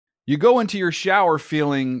You go into your shower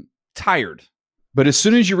feeling tired, but as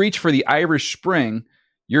soon as you reach for the Irish Spring,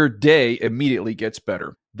 your day immediately gets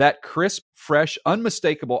better. That crisp, fresh,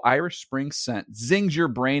 unmistakable Irish Spring scent zings your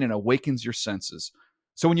brain and awakens your senses.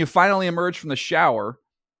 So when you finally emerge from the shower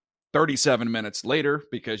 37 minutes later,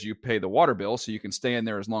 because you pay the water bill so you can stay in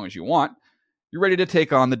there as long as you want, you're ready to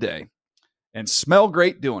take on the day and smell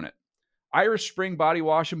great doing it. Irish Spring Body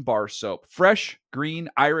Wash and Bar Soap. Fresh, green,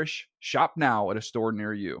 Irish. Shop now at a store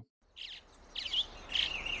near you.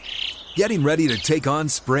 Getting ready to take on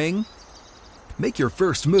spring? Make your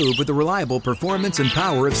first move with the reliable performance and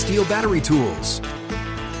power of Steel battery tools.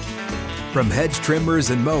 From hedge trimmers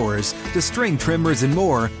and mowers to string trimmers and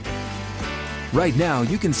more, right now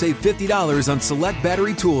you can save $50 on select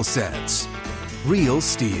battery tool sets. Real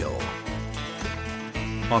Steel.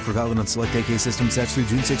 Offer valid on select AK system sets through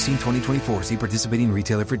June 16, 2024. See participating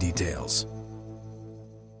retailer for details.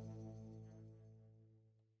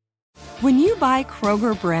 When you buy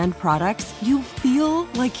Kroger brand products, you feel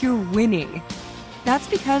like you're winning. That's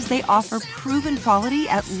because they offer proven quality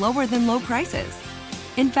at lower than low prices.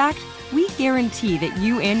 In fact, we guarantee that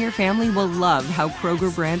you and your family will love how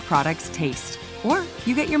Kroger brand products taste, or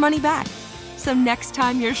you get your money back. So next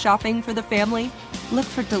time you're shopping for the family, look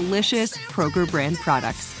for delicious Kroger brand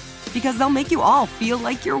products, because they'll make you all feel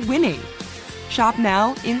like you're winning. Shop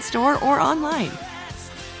now, in-store, or online.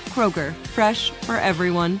 Kroger, fresh for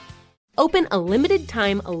everyone. Open a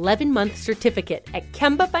limited-time 11-month certificate at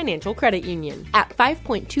Kemba Financial Credit Union. At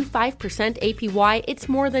 5.25% APY, it's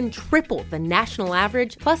more than triple the national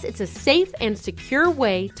average, plus it's a safe and secure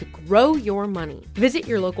way to grow your money. Visit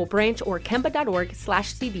your local branch or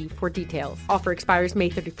kemba.org/cb for details. Offer expires May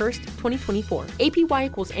 31st, 2024. APY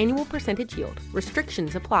equals annual percentage yield.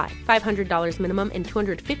 Restrictions apply. $500 minimum and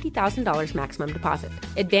 $250,000 maximum deposit.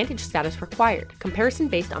 Advantage status required. Comparison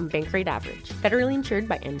based on bank rate average. Federally insured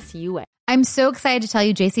by NCUA. I'm so excited to tell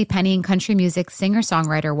you JCPenney and country music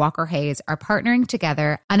singer-songwriter Walker Hayes are partnering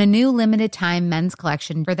together on a new limited-time men's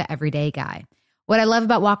collection for the everyday guy. What I love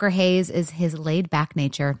about Walker Hayes is his laid-back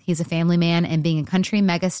nature. He's a family man, and being a country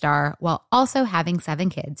megastar while also having 7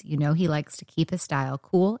 kids, you know he likes to keep his style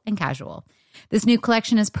cool and casual. This new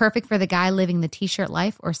collection is perfect for the guy living the t-shirt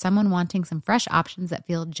life or someone wanting some fresh options that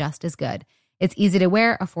feel just as good. It's easy to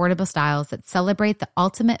wear, affordable styles that celebrate the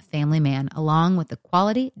ultimate family man, along with the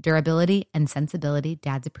quality, durability, and sensibility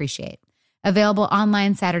dads appreciate. Available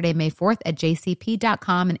online Saturday, May 4th at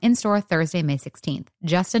jcp.com and in-store Thursday, May 16th.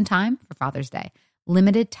 Just in time for Father's Day.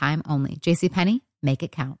 Limited time only. JCPenney, make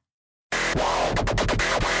it count.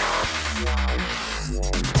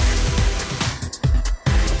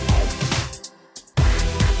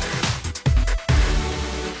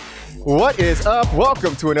 What is up?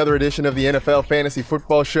 Welcome to another edition of the NFL Fantasy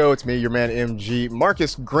Football Show. It's me, your man MG,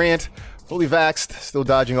 Marcus Grant, fully vaxxed, still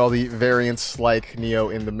dodging all the variants like Neo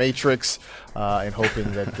in the Matrix, and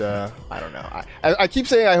hoping that, I don't know. I keep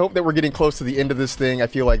saying I hope that we're getting close to the end of this thing. I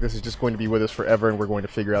feel like this is just going to be with us forever, and we're going to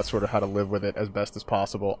figure out sort of how to live with it as best as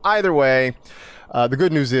possible. Either way, the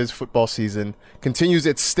good news is football season continues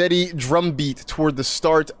its steady drumbeat toward the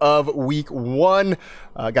start of week 1.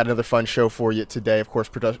 Got another fun show for you today. Of course,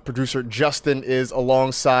 producer Justin is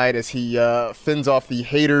alongside as he fends off the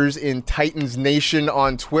haters in Titans Nation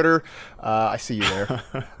on Twitter. I see you there.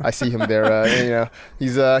 I see him there.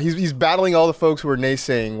 He's battling all the folks who are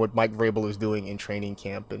naysaying what Mike Vrabel is doing in training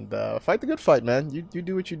camp. And fight the good fight, man. You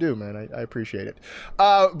do what you do, man. I appreciate it.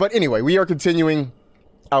 But anyway, we are continuing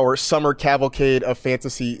our summer cavalcade of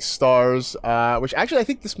fantasy stars, which actually I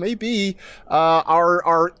think this may be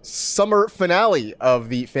our summer finale of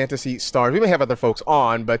the fantasy stars. We may have other folks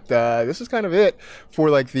on, but this is kind of it for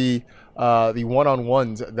like the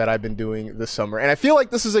one-on-ones that I've been doing this summer. And I feel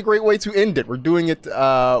like this is a great way to end it. We're doing it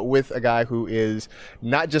with a guy who is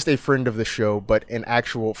not just a friend of the show, but an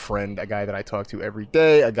actual friend, a guy that I talk to every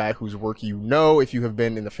day, a guy whose work you know if you have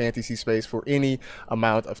been in the fantasy space for any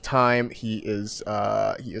amount of time. He is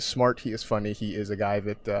smart, he is funny, he is a guy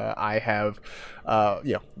that I have,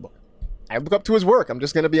 I look up to his work. I'm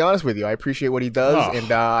just going to be honest with you. I appreciate what he does,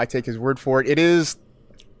 and I take his word for it. It is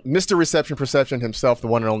Mr. Reception Perception himself, the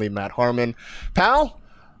one and only Matt Harmon. Pal,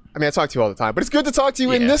 I mean, I talk to you all the time, but it's good to talk to you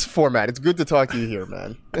in this format. It's good to talk to you here,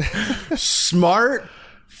 man. Smart,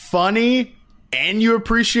 funny, and you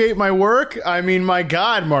appreciate my work. I mean, my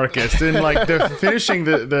God, Marcus. And like finishing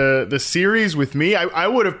the series with me, I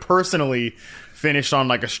would have personally finished on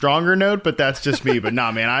like a stronger note, but that's just me. But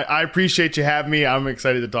nah, man, I appreciate you having me. I'm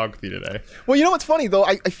excited to talk with you today. Well, you know what's funny though?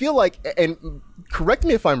 I feel like, and correct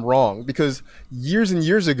me if I'm wrong, because years and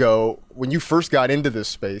years ago, when you first got into this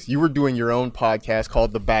space, you were doing your own podcast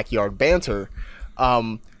called The Backyard Banter.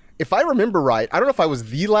 if I remember right, I don't know if I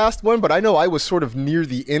was the last one, but I know I was sort of near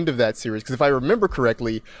the end of that series. Because if I remember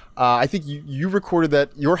correctly, I think you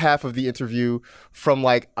recorded your half of the interview from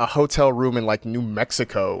like a hotel room in like New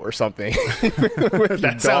Mexico or something.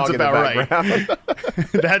 That sounds about right.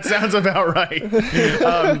 That sounds about right.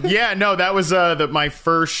 That was my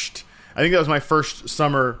first. I think that was my first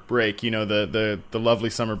summer break, the lovely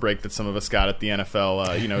summer break that some of us got at the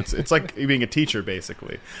NFL. It's like being a teacher,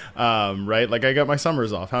 basically, right? Like, I got my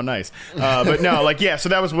summers off. How nice. But no, so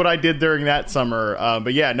that was what I did during that summer.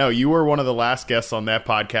 But yeah, no, you were one of the last guests on that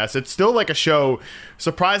podcast. It's still like a show,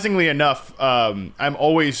 surprisingly enough. I'm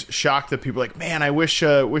always shocked that people are like, man, I wish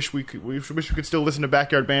we could still listen to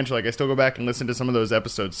Backyard Banter. Like, I still go back and listen to some of those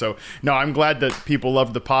episodes. So no, I'm glad that people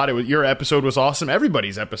loved the pod. Your episode was awesome.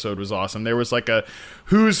 Everybody's episode was awesome. There was like a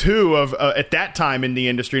who's who of at that time in the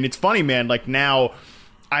industry, and it's funny, man. Like, now,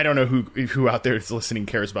 I don't know who out there is listening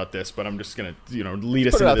cares about this, but I'm just gonna lead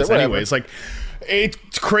us into this anyways. Like,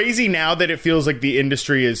 it's crazy now that it feels like the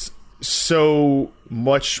industry is so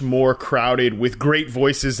much more crowded with great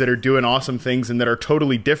voices that are doing awesome things and that are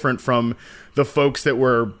totally different from the folks that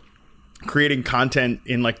were creating content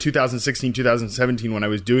in like 2016, 2017 when I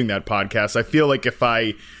was doing that podcast. I feel like if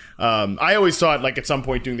I always thought, like, at some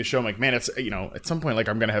point doing the show, I'm like, man, it's, at some point, like,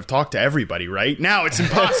 I'm going to have talked to everybody, right? Now it's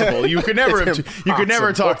impossible. You could never you could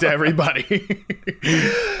never talk to everybody.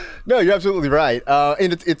 No, you're absolutely right.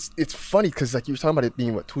 And it's funny because, like, you were talking about it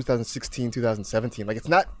being, 2016, 2017. Like, it's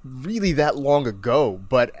not really that long ago,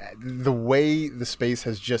 but the way the space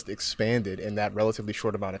has just expanded in that relatively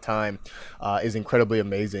short amount of time is incredibly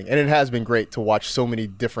amazing. And it has been great to watch so many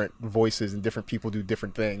different voices and different people do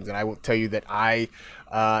different things. And I will tell you that I'm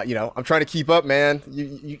trying to keep up, man.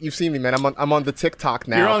 You've seen me, man. I'm on the TikTok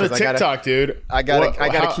now. You're on the TikTok, dude. I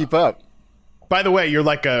gotta keep up. By the way, you're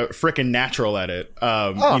like a freaking natural at it.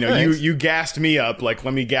 You gassed me up. Like,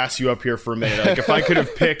 let me gas you up here for a minute. Like, if I could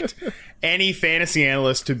have picked any fantasy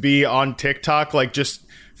analyst to be on TikTok, like, just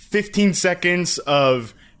 15 seconds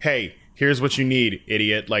of, hey, here's what you need,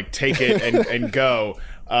 idiot. Like, take it and go.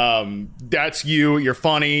 That's you. You're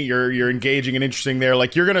funny. You're engaging and interesting there.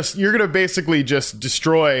 Like, you're gonna basically just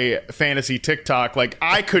destroy fantasy TikTok. Like,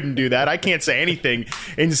 I couldn't do that. I can't say anything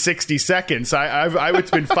in 60 seconds. I would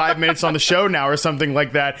spend 5 minutes on the show now or something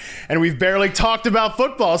like that, and we've barely talked about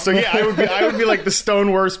football. So yeah, I would be like the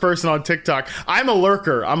stone worst person on TikTok. I'm a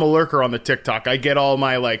lurker on the TikTok. I get all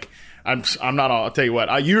my, like, I'm not on. I'll tell you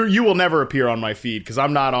what. You will never appear on my feed because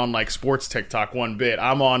I'm not on, like, sports TikTok one bit.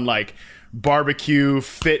 I'm on, like, barbecue,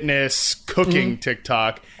 fitness, cooking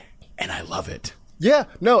TikTok, and I love it. Yeah,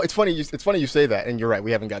 no, it's funny. It's funny you say that, and you're right.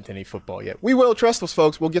 We haven't gotten to any football yet. We will. Trust us,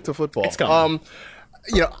 folks. We'll get to football. It's coming.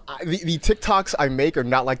 The TikToks I make are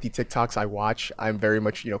not like the TikToks I watch. I'm very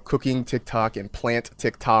much, cooking TikTok and plant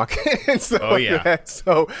TikTok and stuff like that.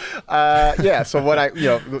 So, so what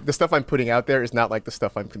the stuff I'm putting out there is not like the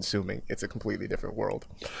stuff I'm consuming. It's a completely different world.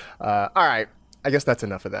 All right. I guess that's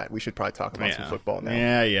enough of that. We should probably talk about some football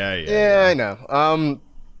now. Yeah, I know.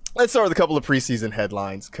 Let's start with a couple of preseason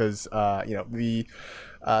headlines because, the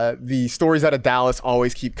stories out of Dallas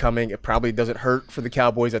always keep coming. It probably doesn't hurt for the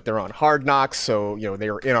Cowboys that they're on Hard Knocks. So, they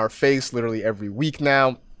are in our face literally every week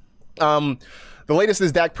now. The latest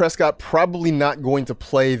is Dak Prescott probably not going to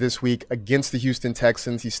play this week against the Houston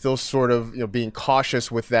Texans. He's still sort of being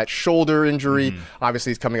cautious with that shoulder injury. Obviously,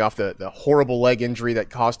 he's coming off the horrible leg injury that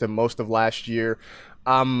cost him most of last year.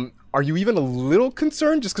 Are you even a little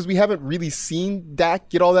concerned just because we haven't really seen Dak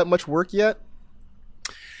get all that much work yet?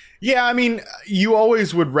 Yeah, I mean, you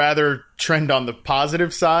always would rather trend on the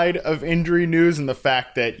positive side of injury news and the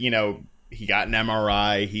fact that, he got an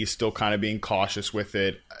MRI. He's still kind of being cautious with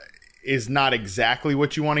it. Is not exactly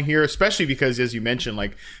what you want to hear, especially because, as you mentioned,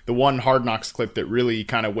 like, the one Hard Knocks clip that really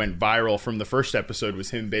kind of went viral from the first episode was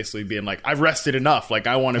him basically being like, I've rested enough. Like,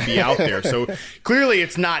 I want to be out there. So clearly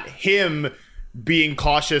it's not him being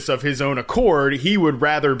cautious of his own accord. He would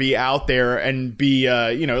rather be out there and be,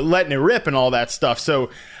 letting it rip and all that stuff. So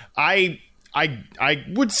I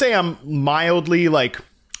would say I'm mildly, like,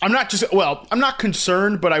 I'm not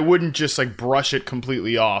concerned, but I wouldn't just, like, brush it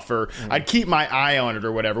completely off, or I'd keep my eye on it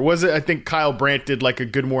or whatever. I think Kyle Brandt did, like, a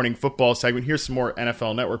Good Morning Football segment. Here's some more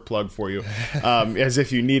NFL Network plug for you, as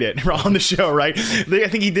if you need it on the show, right? I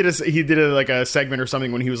think he did a segment or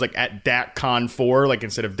something when he was, like, at DACCon 4, like,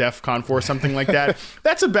 instead of DEFCON 4, something like that.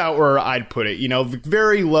 That's about where I'd put it,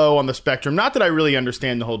 very low on the spectrum. Not that I really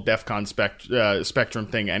understand the whole DEFCON spectrum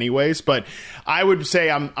thing anyways, but I would say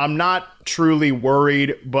I'm not truly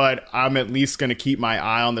worried, but I'm at least going to keep my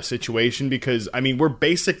eye on the situation because, I mean, we're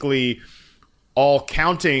basically all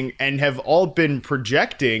counting and have all been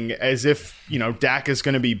projecting as if, Dak is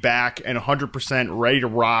going to be back and 100% ready to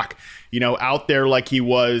rock, out there like he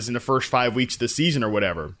was in the first 5 weeks of the season or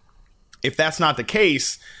whatever. If that's not the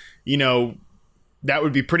case, that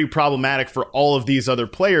would be pretty problematic for all of these other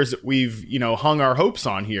players that we've, hung our hopes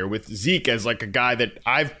on here, with Zeke as like a guy that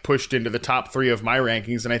I've pushed into the top 3 of my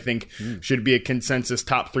rankings and I think should be a consensus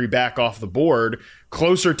top 3 back off the board,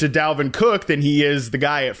 closer to Dalvin Cook than he is the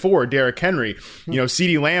guy at 4, Derrick Henry.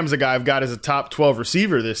 CeeDee Lamb's a guy I've got as a top 12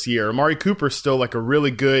 receiver this year. Amari Cooper's still like a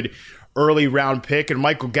really good early round pick, and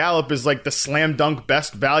Michael Gallup is like the slam dunk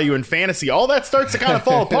best value in fantasy. All that starts to kind of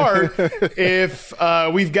fall apart if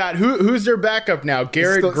we've got who's their backup now?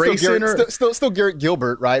 Garrett Grayson, still Garrett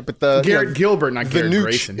Gilbert, right? But the Garrett Gilbert, not Garrett DiNucci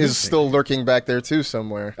Grayson, is still lurking back there too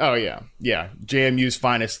somewhere. Oh yeah, JMU's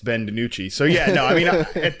finest Ben DiNucci. So yeah, no, I mean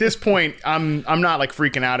at this point I'm not like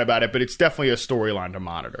freaking out about it, but it's definitely a storyline to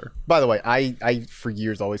monitor. By the way, I for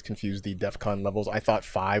years always confused the DEFCON levels. I thought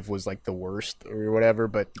 5 was like the worst or whatever,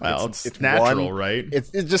 but it's natural, 1, right?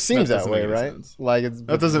 It just seems that way, right? Sense. Like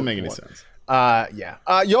that doesn't make any sense.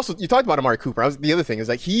 You talked about Amari Cooper. The other thing is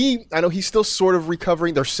like I know he's still sort of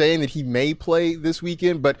recovering. They're saying that he may play this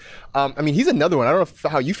weekend, but he's another one. I don't know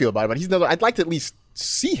how you feel about it, but he's another. I'd like to at least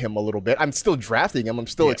see him a little bit. I'm still drafting him. I'm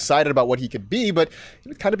still excited about what he could be, but it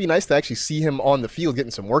would kind of be nice to actually see him on the field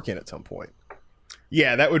getting some work in at some point.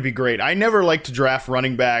 Yeah, that would be great. I never like to draft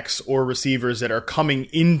running backs or receivers that are coming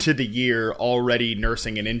into the year already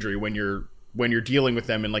nursing an injury when you're dealing with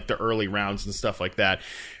them in like the early rounds and stuff like that,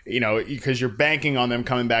 because you're banking on them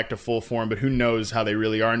coming back to full form, but who knows how they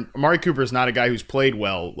really are. And Amari Cooper is not a guy who's played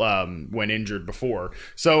well when injured before.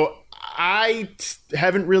 So I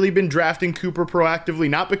haven't really been drafting Cooper proactively,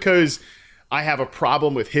 not because I have a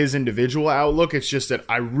problem with his individual outlook. It's just that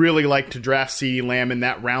I really like to draft CeeDee Lamb in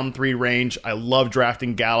that round 3 range. I love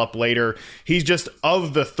drafting Gallup later. He's just,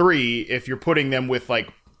 of the 3, if you're putting them with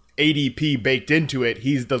like ADP baked into it,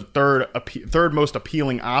 he's the third most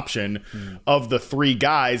appealing option of the 3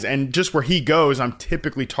 guys. And just where he goes, I'm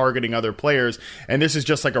typically targeting other players. And this is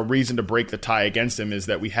just like a reason to break the tie against him, is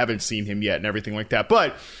that we haven't seen him yet and everything like that.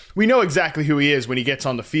 But we know exactly who he is when he gets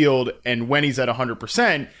on the field, and when he's at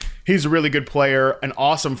 100%, he's a really good player, an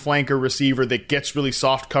awesome flanker receiver that gets really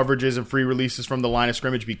soft coverages and free releases from the line of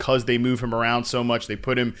scrimmage because they move him around so much. They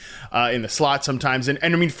put him in the slot sometimes. And I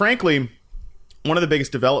mean, frankly, one of the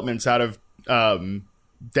biggest developments out of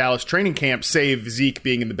Dallas training camp, save Zeke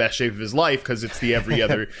being in the best shape of his life, because it's the every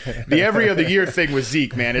other year thing with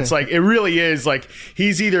Zeke, man. It's like, it really is like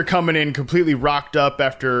he's either coming in completely rocked up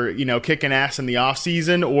after, kicking ass in the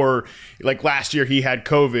offseason, or like last year he had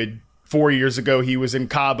COVID. 4 years ago, he was in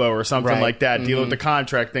Cabo or something like that, dealing with the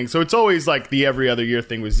contract thing. So it's always like the every other year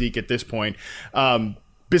thing with Zeke at this point.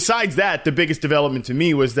 Besides that, the biggest development to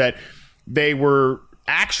me was that they were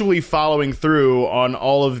actually following through on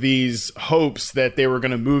all of these hopes that they were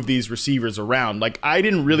going to move these receivers around. Like, I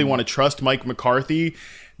didn't really want to trust Mike McCarthy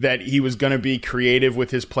that he was going to be creative with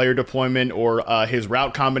his player deployment or his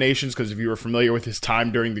route combinations, because if you were familiar with his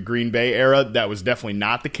time during the Green Bay era, that was definitely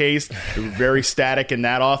not the case. They were very static in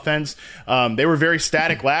that offense. They were very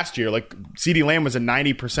static last year. Like, CeeDee Lamb was a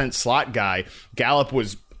 90% slot guy. Gallup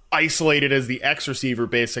was isolated as the X receiver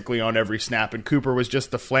basically on every snap, and Cooper was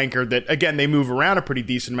just the flanker that, again, they move around a pretty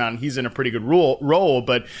decent amount, and he's in a pretty good role,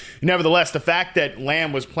 but nevertheless, the fact that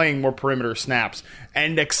Lamb was playing more perimeter snaps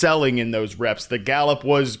and excelling in those reps, that Gallup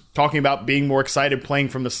was talking about being more excited playing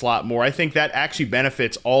from the slot more, I think that actually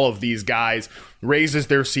benefits all of these guys, raises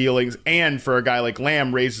their ceilings, and for a guy like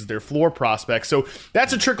Lamb, raises their floor prospects. So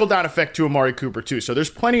that's a trickle-down effect to Amari Cooper too. So there's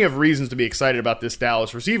plenty of reasons to be excited about this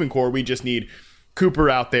Dallas receiving core. We just need Cooper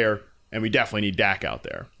out there, and we definitely need Dak out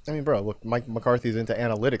there. I mean, bro, look, Mike McCarthy's into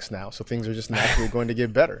analytics now, so things are just naturally going to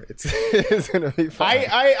get better. It's going to be fine.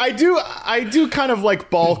 I do kind of like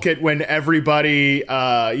balk it when everybody,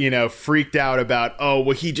 freaked out about, oh,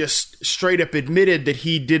 well, he just straight up admitted that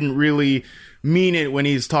he didn't really mean it when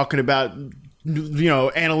he's talking about,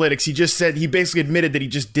 analytics. He just said, he basically admitted that he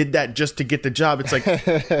just did that just to get the job. It's like,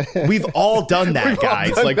 we've all done that,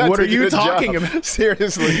 guys. Like, what are you talking about?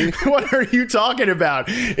 Seriously. What are you talking about?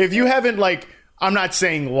 If you haven't, like, I'm not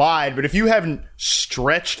saying lied, but if you haven't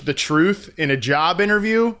stretched the truth in a job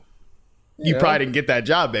interview, you probably didn't get that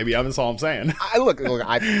job, baby. That's all I'm saying.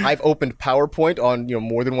 I've opened PowerPoint on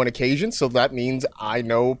more than one occasion, so that means I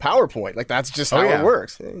know PowerPoint. Like, that's just how it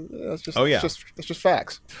works. That's just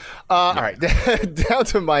facts. All right, down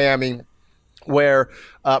to Miami, where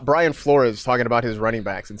Brian Flores is talking about his running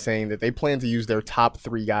backs and saying that they plan to use their top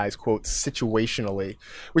 3 guys, quote, situationally,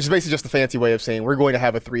 which is basically just a fancy way of saying we're going to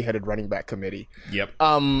have a 3-headed running back committee. Yep.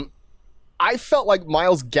 I felt like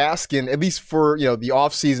Myles Gaskin, at least for the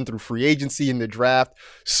offseason through free agency and the draft,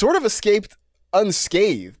 sort of escaped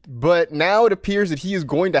unscathed, but now it appears that he is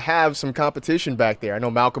going to have some competition back there. I know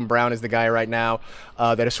Malcolm Brown is the guy right now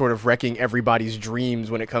that is sort of wrecking everybody's dreams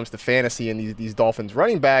when it comes to fantasy and these Dolphins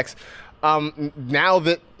running backs. Now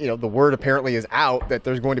that the word apparently is out that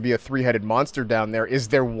there's going to be a three-headed monster down there, is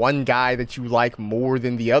there one guy that you like more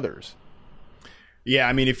than the others? Yeah,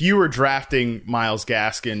 I mean, if you were drafting Myles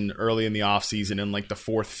Gaskin early in the offseason in like the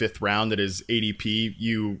 4th, 5th round at his ADP,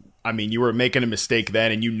 you were making a mistake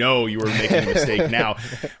then, and you were making a mistake now.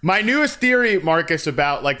 My newest theory, Marcus,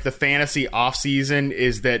 about like the fantasy offseason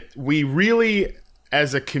is that we really,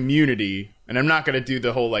 as a community, and I'm not going to do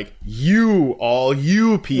the whole like all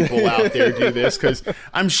you people out there do this, because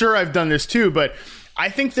I'm sure I've done this too, but I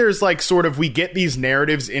think there's like sort of we get these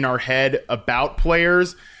narratives in our head about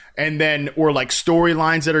players, and then or like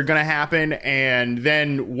storylines that are going to happen, and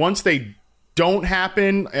then once they don't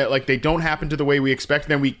happen, like they don't happen to the way we expect,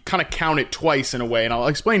 then we kind of count it twice in a way. And I'll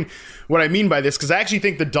explain what I mean by this, because I actually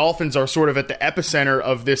think the Dolphins are sort of at the epicenter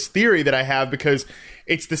of this theory that I have, because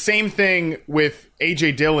it's the same thing with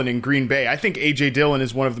A.J. Dillon in Green Bay. I think A.J. Dillon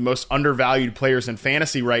is one of the most undervalued players in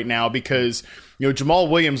fantasy right now because, Jamal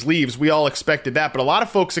Williams leaves. We all expected that, but a lot of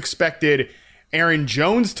folks expected Aaron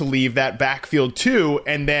Jones to leave that backfield too.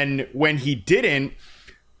 And then when he didn't,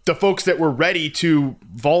 the folks that were ready to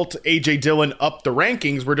vault A.J. Dillon up the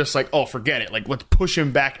rankings were just like, oh, forget it. Like, let's push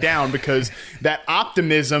him back down, because that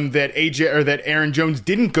optimism that that Aaron Jones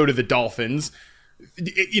didn't go to the Dolphins,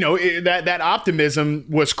 that optimism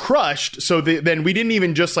was crushed. So then we didn't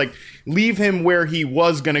even just like leave him where he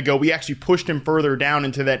was going to go. We actually pushed him further down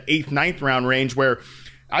into that 8th, 9th round range, where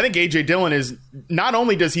I think A.J. Dillon is, not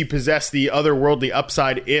only does he possess the otherworldly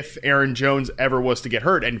upside if Aaron Jones ever was to get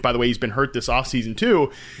hurt, and by the way, he's been hurt this offseason too,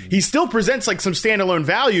 he still presents like some standalone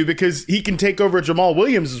value because he can take over Jamal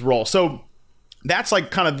Williams' role. So that's like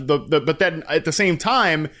kind of but then at the same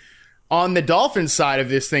time, on the Dolphins side of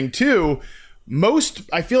this thing too,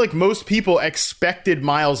 I feel like most people expected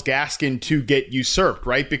Myles Gaskin to get usurped,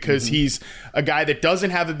 right? Because he's a guy that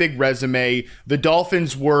doesn't have a big resume. The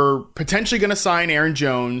Dolphins were potentially going to sign Aaron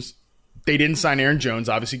Jones. They didn't sign Aaron Jones,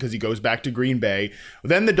 obviously, because he goes back to Green Bay.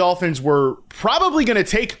 Then the Dolphins were probably going to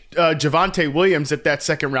take Javonte Williams at that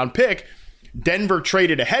 2nd round pick. Denver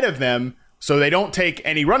traded ahead of them, so they don't take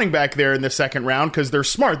any running back there in the 2nd round because they're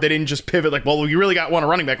smart. They didn't just pivot like, well, you really want a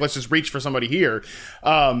running back. Let's just reach for somebody here.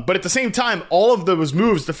 But at the same time, all of those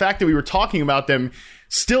moves, the fact that we were talking about them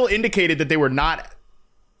still indicated that they were not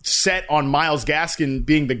set on Myles Gaskin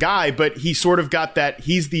being the guy, but he sort of got that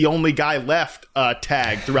he's the only guy left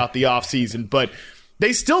tag throughout the offseason. But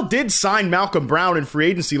they still did sign Malcolm Brown in free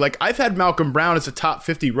agency. Like, I've had Malcolm Brown as a top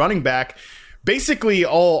 50 running back basically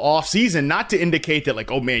all offseason, not to indicate that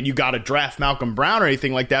like, oh man, you got to draft Malcolm Brown or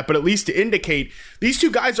anything like that, but at least to indicate these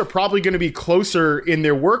two guys are probably going to be closer in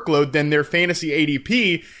their workload than their fantasy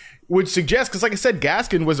ADP would suggest. Because like I said,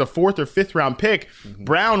 Gaskin was a 4th or 5th round pick.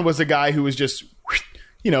 Brown was a guy who was just,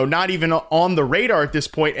 not even on the radar at this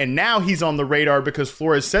point, and now he's on the radar because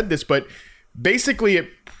Flores said this, but basically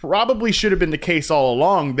it probably should have been the case all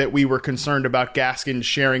along that we were concerned about Gaskin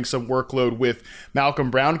sharing some workload with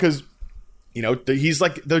Malcolm Brown, because he's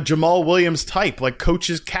like the Jamal Williams type, like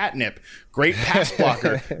coach's catnip, great pass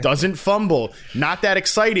blocker, doesn't fumble, not that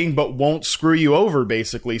exciting, but won't screw you over,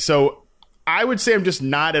 basically. So I would say I'm just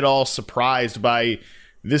not at all surprised by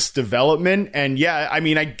this development. And yeah, I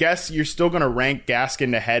mean, I guess you're still going to rank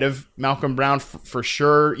Gaskin ahead of Malcolm Brown for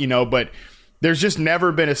sure, but there's just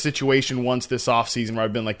never been a situation once this offseason where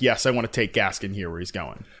I've been like, yes, I want to take Gaskin here where he's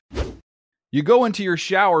going. You go into your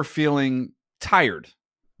shower feeling tired,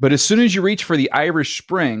 but as soon as you reach for the Irish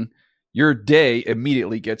Spring, your day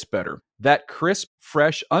immediately gets better. That crisp,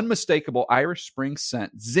 fresh, unmistakable Irish Spring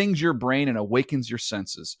scent zings your brain and awakens your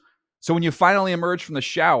senses. So when you finally emerge from the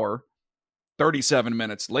shower, 37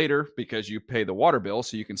 minutes later, because you pay the water bill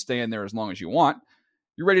so you can stay in there as long as you want,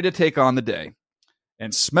 you're ready to take on the day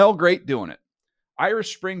and smell great doing it.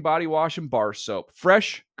 Irish Spring Body Wash and Bar Soap.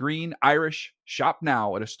 Fresh, green, Irish. Shop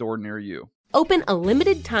now at a store near you. Open a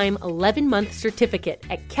limited-time 11-month certificate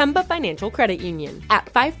at Kemba Financial Credit Union. At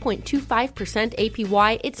 5.25%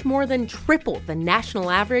 APY, it's more than triple the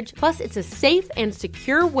national average, plus it's a safe and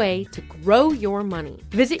secure way to grow your money.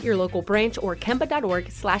 Visit your local branch or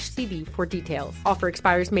kemba.org/CD for details. Offer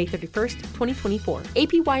expires May 31st, 2024.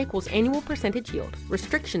 APY equals annual percentage yield.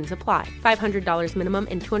 Restrictions apply. $500 minimum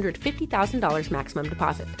and $250,000 maximum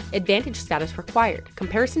deposit. Advantage status required.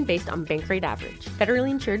 Comparison based on bank rate average.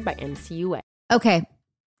 Federally insured by NCUA. Okay.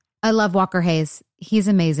 I love Walker Hayes. He's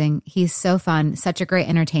amazing. He's so fun, such a great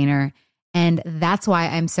entertainer. And that's why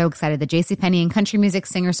I'm so excited that JCPenney and country music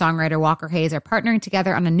singer-songwriter Walker Hayes are partnering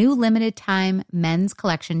together on a new limited-time men's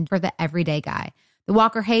collection for the everyday guy. The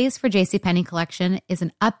Walker Hayes for JCPenney collection is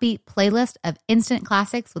an upbeat playlist of instant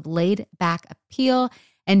classics with laid-back appeal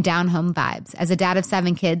and down-home vibes. As a dad of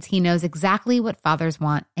 7 kids, he knows exactly what fathers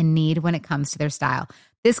want and need when it comes to their style.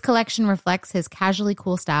 This collection reflects his casually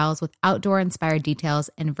cool styles with outdoor-inspired details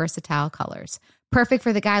and versatile colors. Perfect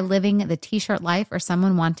for the guy living the t-shirt life or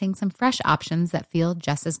someone wanting some fresh options that feel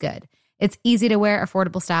just as good. It's easy to wear,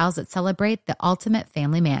 affordable styles that celebrate the ultimate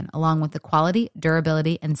family man, along with the quality,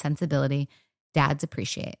 durability, and sensibility dads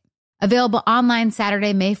appreciate. Available online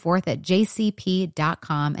Saturday, May 4th at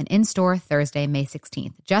jcp.com and in-store Thursday, May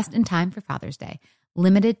 16th, just in time for Father's Day.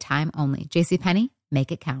 Limited time only. JCPenney,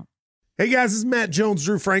 make it count. Hey guys, this is Matt Jones,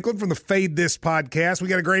 Drew Franklin from the Fade This podcast. We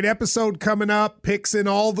got a great episode coming up, picks in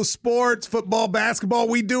all the sports, football, basketball,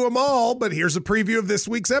 we do them all, but here's a preview of this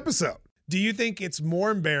week's episode. Do you think it's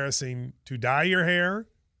more embarrassing to dye your hair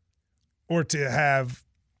or to have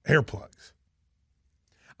hair plugs?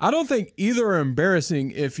 I don't think either are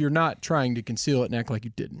embarrassing if you're not trying to conceal it and act like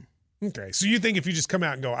you didn't. Okay, so you think if you just come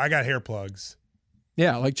out and go, I got hair plugs.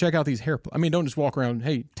 Yeah, like check out these hair plugs. I mean, don't just walk around,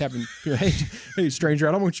 hey, tapping, hey, stranger,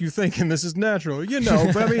 I don't want you thinking this is natural. You know,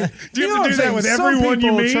 but I mean, do you have to do that with everyone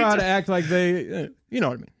you meet? Try to act like they, you know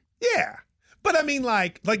what I mean? Yeah. But I mean,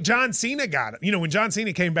 like John Cena got it. You know, when John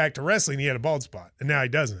Cena came back to wrestling, he had a bald spot, and now he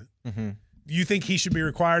doesn't. Mm-hmm. Do you think he should be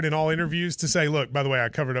required in all interviews to say, look, by the way, I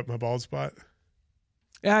covered up my bald spot?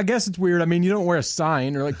 Yeah, I guess it's weird. I mean, you don't wear a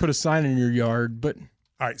sign or like put a sign in your yard, but.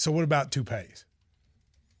 All right, so what about toupees?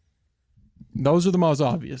 Those are the most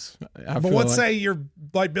obvious. But let's say you're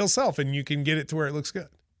like Bill Self and you can get it to where it looks good.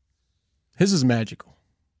 His is magical.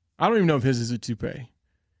 I don't even know if his is a toupee.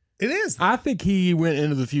 It is. I think he went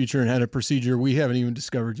into the future and had a procedure we haven't even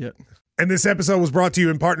discovered yet. And this episode was brought to you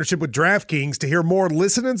in partnership with DraftKings. To hear more,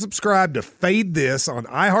 listen and subscribe to Fade This on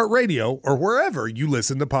iHeartRadio or wherever you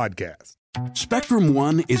listen to podcasts. Spectrum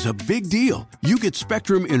One is a big deal. You get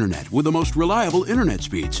Spectrum Internet with the most reliable internet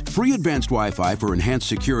speeds, free advanced Wi-Fi for enhanced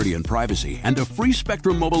security and privacy, and a free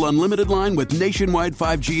Spectrum Mobile Unlimited line with nationwide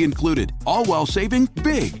 5G included, all while saving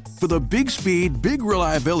big. For the big speed, big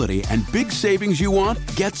reliability, and big savings you want,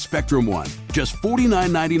 get Spectrum One. Just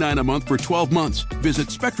 $49.99 a month for 12 months. Visit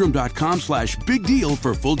spectrum.com/big deal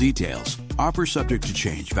for full details. Offer subject to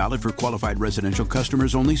change. Valid for qualified residential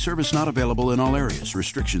customers only. Service not available in all areas.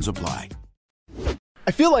 Restrictions apply.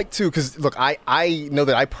 I feel like, too, because, look, I know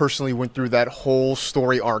that I personally went through that whole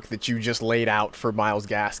story arc that you just laid out for Myles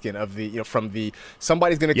Gaskin of the, you know, from the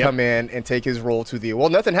somebody's going to come in and take his role to the, well,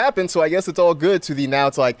 nothing happened, so I guess it's all good, to the now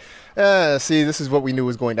it's like, see, this is what we knew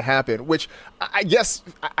was going to happen, which I guess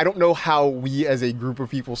I don't know how we as a group of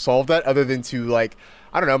people solve that other than to, like,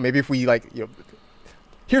 I don't know, maybe if we, like, you know,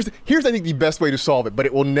 here's I think the best way to solve it, but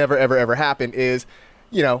it will never, ever, ever happen is,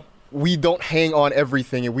 you know, we don't hang on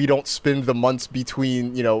everything and we don't spend the months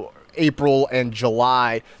between, you know, April and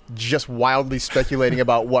July just wildly speculating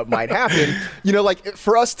about what might happen. You know, like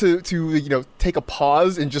for us to you know, take a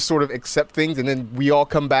pause and just sort of accept things and then we all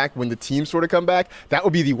come back when the teams sort of come back, that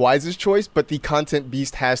would be the wisest choice, but the content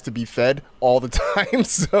beast has to be fed all the time.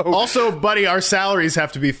 So also, buddy, our salaries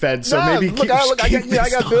have to be fed, so maybe I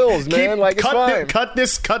got bills, man. It's fine. Cut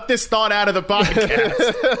this thought out of the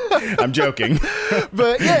podcast. I'm joking.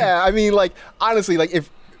 But yeah, I mean, like, honestly, like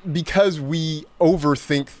because we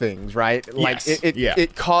overthink things, right? Like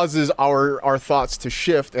it causes our thoughts to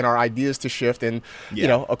shift and our ideas to shift, and you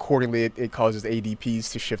know, accordingly, it causes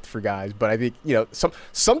ADPs to shift for guys. But I think, you know,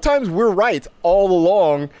 sometimes we're right all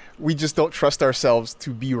along. We just don't trust ourselves to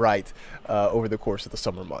be right over the course of the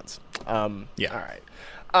summer months. All right.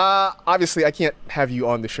 Obviously, I can't have you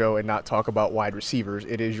on the show and not talk about wide receivers.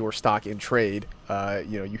 It is your stock in trade.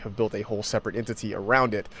 You know, you have built a whole separate entity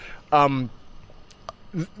around it.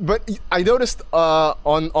 But I noticed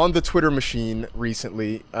on the Twitter machine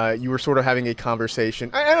recently, you were sort of having a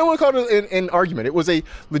conversation. I don't want to call it an argument. It was a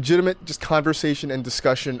legitimate just conversation and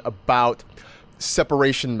discussion about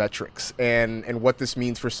separation metrics and what this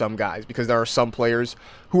means for some guys, because there are some players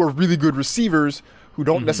who are really good receivers who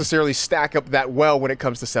don't necessarily stack up that well when it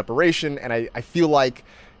comes to separation. And I feel like,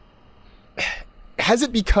 has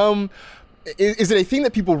it become... Is it a thing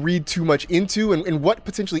that people read too much into, and what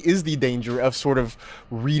potentially is the danger of sort of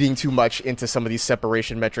reading too much into some of these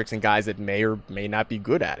separation metrics and guys that may or may not be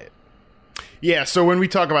good at it? Yeah, so when we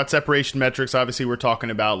talk about separation metrics, obviously we're talking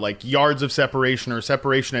about like yards of separation or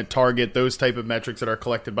separation at target, those type of metrics that are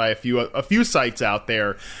collected by a few sites out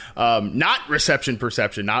there. Not Reception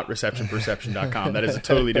Perception, not receptionperception.com. That is a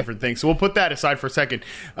totally different thing. So we'll put that aside for a second.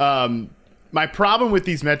 my problem with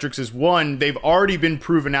these metrics is, one, they've already been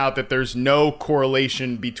proven out that there's no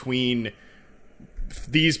correlation between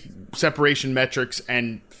these separation metrics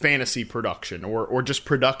and fantasy production or just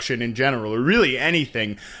production in general, or really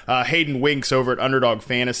anything. Hayden Winks over at Underdog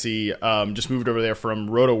Fantasy just moved over there from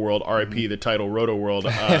Roto World, RIP the title Roto World.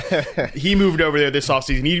 He moved over there this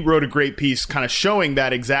offseason. He wrote a great piece kind of showing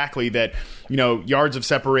that exactly, that yards of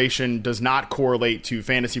separation does not correlate to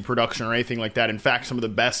fantasy production or anything like that. In fact, some of the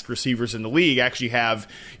best receivers in the league actually have,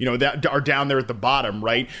 that are down there at the bottom,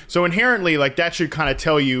 right? So inherently, like, that should kind of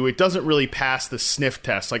tell you it doesn't really pass the sniff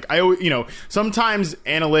test. Like, sometimes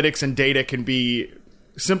analytics and data can be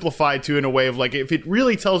simplified to in a way of, like, if it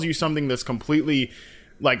really tells you something that's completely,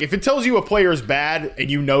 like, if it tells you a player is bad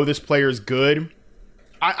and this player is good,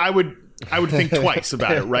 I would think twice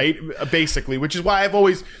about it, right? Basically, which is why I've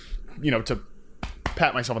always, to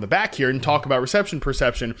pat myself on the back here and talk about reception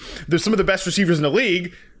perception, there's some of the best receivers in the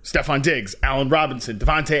league. Stephon Diggs, Allen Robinson,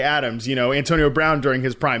 Devontae Adams, Antonio Brown during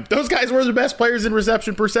his prime. Those guys were the best players in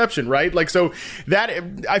reception perception, right? Like, so that,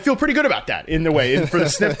 I feel pretty good about that in the way for the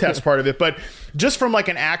sniff test part of it. But just from like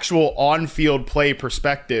an actual on-field play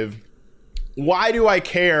perspective, why do I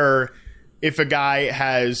care if a guy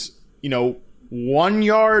has, 1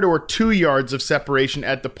 yard or 2 yards of separation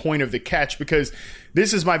at the point of the catch? Because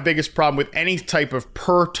this is my biggest problem with any type of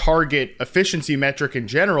per target efficiency metric in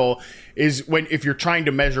general, is if you're trying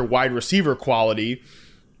to measure wide receiver quality,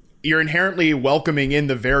 you're inherently welcoming in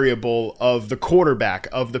the variable of the quarterback,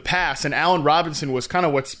 of the pass. And Allen Robinson was kind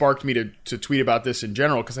of what sparked me to tweet about this in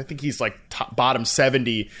general, because I think he's like bottom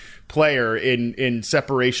 70 player in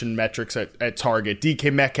separation metrics at target.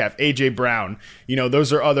 DK Metcalf, AJ Brown,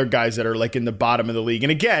 those are other guys that are like in the bottom of the league.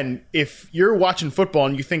 And again, if you're watching football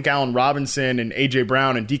and you think Allen Robinson and AJ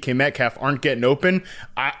Brown and DK Metcalf aren't getting open,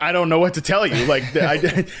 I don't know what to tell you. Like,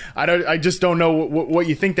 I just don't know what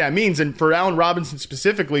you think that means. And for Allen Robinson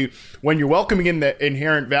specifically, when you're welcoming in the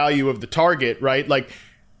inherent value of the target, right? Like,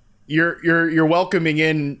 you're welcoming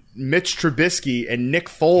in Mitch Trubisky and Nick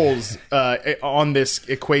Foles on this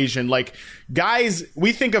equation. Like, guys,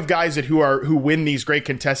 we think of guys who win these great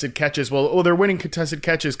contested catches. Well, they're winning contested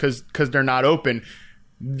catches because they're not open.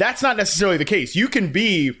 That's not necessarily the case. You can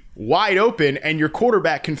be wide open and your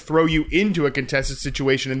quarterback can throw you into a contested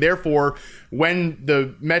situation, and therefore when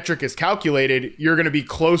the metric is calculated, you're going to be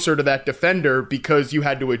closer to that defender because you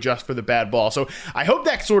had to adjust for the bad ball. So I hope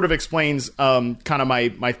that sort of explains kind of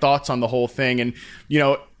my thoughts on the whole thing. And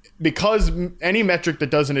because any metric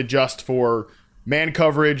that doesn't adjust for man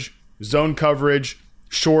coverage, zone coverage,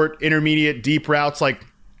 short, intermediate, deep routes, like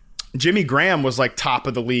Jimmy Graham was like top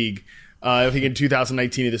of the league I think in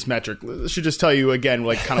 2019 of this metric. This should just tell you again,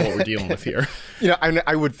 like, kind of what we're dealing with here.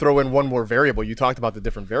 I would throw in one more variable. You talked about the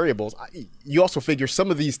different variables. You also figure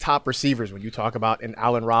some of these top receivers, when you talk about an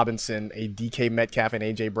Allen Robinson, a DK Metcalf, and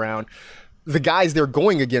AJ Brown, the guys they're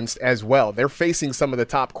going against as well. They're facing some of the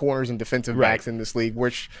top corners and defensive backs in this league,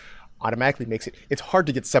 which automatically makes it's hard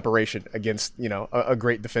to get separation against a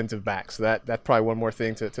great defensive back. So that's probably one more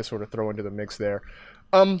thing to sort of throw into the mix there.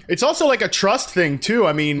 It's also like a trust thing too.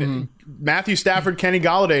 I mean, Matthew Stafford, Kenny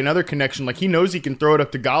Golladay, another connection. Like, he knows he can throw it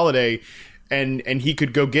up to Golladay and he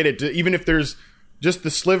could go get it, even if there's just the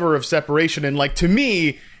sliver of separation. And like, to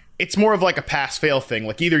me, it's more of like a pass fail thing.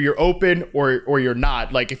 Like, either you're open or you're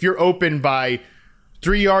not. Like, if you're open by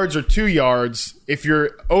 3 yards or 2 yards, if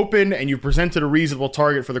you're open and you presented a reasonable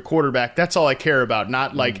target for the quarterback, that's all I care about.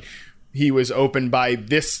 Not like he was open by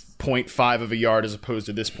this 0.5 of a yard as opposed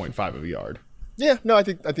to this 0.5 of a yard. Yeah, no, I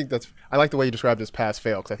think that's. I like the way you described this pass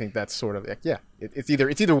fail, because I think that's sort of it's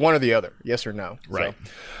either one or the other, yes or no. Right.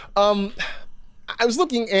 So, I was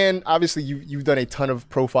looking, and obviously you've done a ton of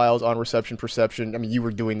profiles on reception perception. I mean, you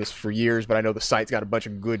were doing this for years, but I know the site's got a bunch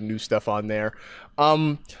of good new stuff on there.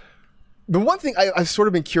 The one thing I've sort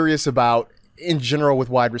of been curious about in general with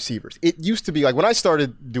wide receivers, it used to be like when I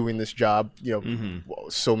started doing this job,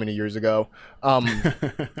 so many years ago,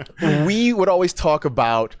 we would always talk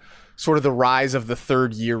about sort of the rise of the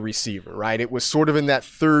third-year receiver, right? It was sort of in that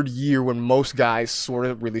third year when most guys sort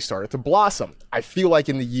of really started to blossom. I feel like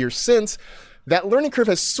in the years since, that learning curve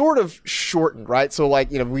has sort of shortened, right? So, like,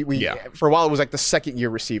 we for a while it was like the second-year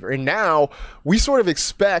receiver, and now we sort of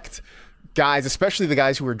expect guys, especially the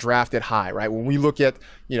guys who were drafted high, right? When we look at,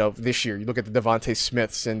 this year, you look at the Devontae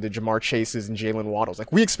Smiths and the Jamar Chases and Jalen Waddles,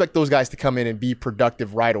 like, we expect those guys to come in and be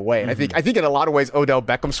productive right away. And I think in a lot of ways, Odell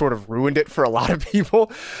Beckham sort of ruined it for a lot of people.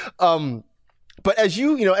 But as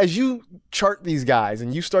you chart these guys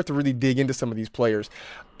and you start to really dig into some of these players,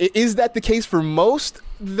 is that the case for most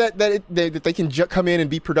that they can come in and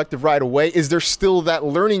be productive right away? Is there still that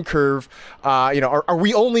learning curve? Are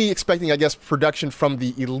we only expecting, I guess, production from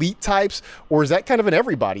the elite types, or is that kind of an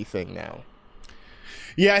everybody thing now?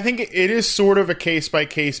 Yeah, I think it is sort of a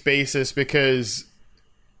case-by-case basis because,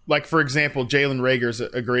 like, for example, Jalen Reagor's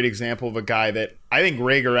a great example of a guy that I think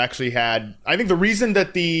Reagor actually had. I think the reason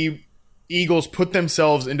that the Eagles put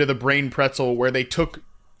themselves into the brain pretzel where they took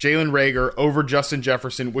Jalen Reagor over Justin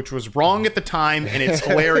Jefferson, which was wrong at the time, and it's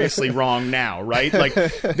hilariously wrong now, right? Like,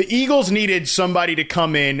 the Eagles needed somebody to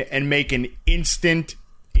come in and make an instant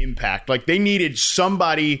impact. Like, they needed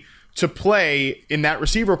somebody to play in that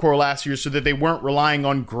receiver core last year so that they weren't relying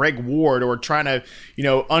on Greg Ward or trying to,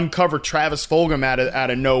 uncover Travis Fulgham out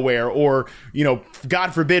of nowhere, or,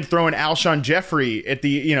 God forbid, throwing Alshon Jeffrey at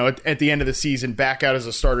the end of the season back out as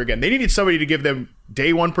a starter again. They needed somebody to give them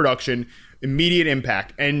day one production, immediate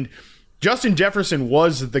impact. And Justin Jefferson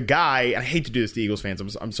was the guy, and I hate to do this to Eagles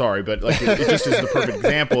fans, I'm sorry, but like it just is the perfect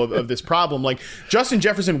example of this problem. Like, Justin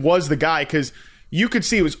Jefferson was the guy because you could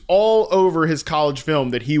see it was all over his college film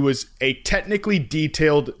that he was a technically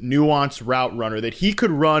detailed, nuanced route runner, that he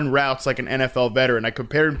could run routes like an NFL veteran. I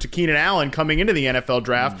compared him to Keenan Allen coming into the NFL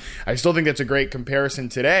draft. I still think that's a great comparison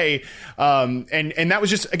today. And that was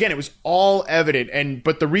just, again, it was all evident.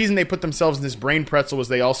 But the reason they put themselves in this brain pretzel was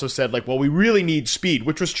they also said, like, well, we really need speed,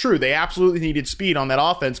 which was true. They absolutely needed speed on that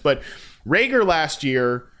offense. But Reagor last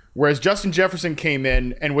year, whereas Justin Jefferson came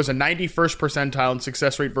in and was a 91st percentile in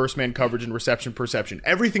success rate versus man coverage and reception perception.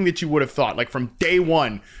 Everything that you would have thought, like from day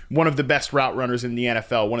one of the best route runners in the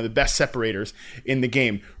NFL, one of the best separators in the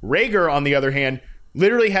game. Reagor, on the other hand,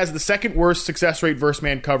 literally has the second worst success rate versus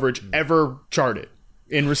man coverage ever charted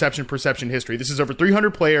in reception perception history. This is over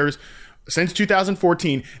 300 players since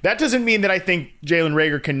 2014. That doesn't mean that I think Jalen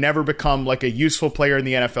Reagor can never become like a useful player in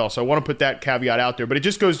the NFL. So I want to put that caveat out there. But it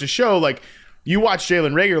just goes to show, like, you watched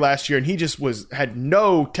Jalen Reagor last year, and he just had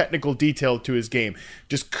no technical detail to his game.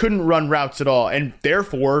 Just couldn't run routes at all, and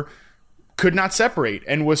therefore could not separate,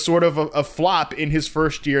 and was sort of a flop in his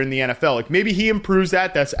first year in the NFL. Like, maybe he improves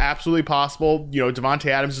that. That's absolutely possible.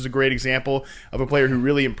 Devontae Adams is a great example of a player who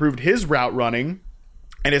really improved his route running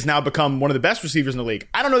and has now become one of the best receivers in the league.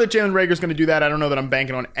 I don't know that Jalen Reagor is going to do that. I don't know that I'm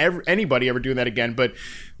banking on anybody ever doing that again, but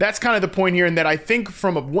that's kind of the point here, in that I think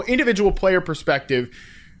from an individual player perspective,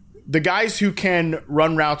 the guys who can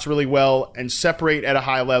run routes really well and separate at a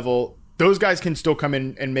high level, those guys can still come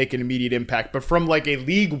in and make an immediate impact. But from like a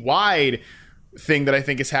league-wide thing that I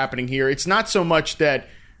think is happening here, it's not so much that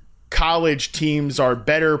college teams are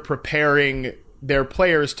better preparing their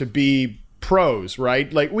players to be pros,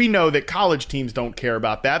 right? Like, we know that college teams don't care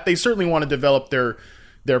about that. They certainly want to develop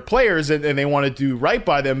their players and they want to do right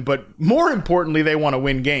by them, but more importantly, they want to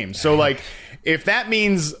win games. So, like, if that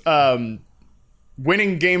means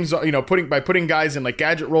winning games, putting guys in like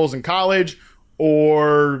gadget roles in college,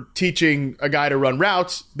 or teaching a guy to run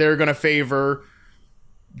routes, they're going to favor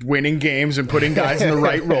winning games and putting guys in the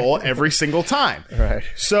right role every single time. Right.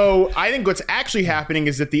 So I think what's actually happening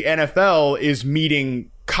is that the NFL is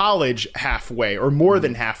meeting college halfway, or more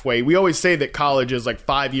than halfway. We always say that college is like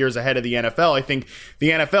 5 years ahead of the NFL. I think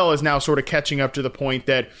the NFL is now sort of catching up to the point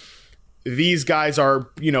that these guys are,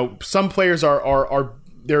 some players are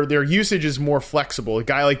their usage is more flexible. A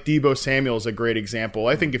guy like Deebo Samuel is a great example.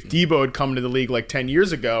 I think if Deebo had come to the league like 10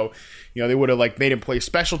 years ago, they would have like made him play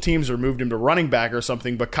special teams or moved him to running back or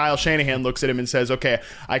something. But Kyle Shanahan looks at him and says, okay,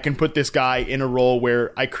 I can put this guy in a role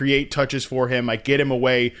where I create touches for him. I get him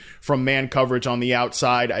away from man coverage on the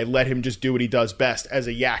outside. I let him just do what he does best as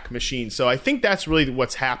a yak machine. So I think that's really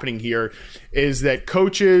what's happening here, is that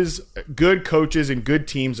good coaches and good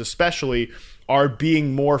teams especially, are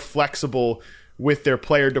being more flexible with their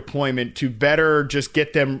player deployment to better just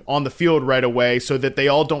get them on the field right away, so that they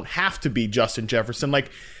all don't have to be Justin Jefferson. Like,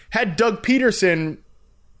 had Doug Peterson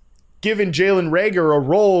given Jalen Reagor a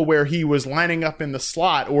role where he was lining up in the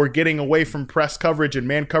slot or getting away from press coverage and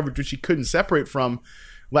man coverage, which he couldn't separate from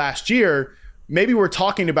last year, maybe we're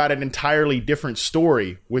talking about an entirely different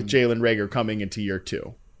story with Jalen Reagor coming into year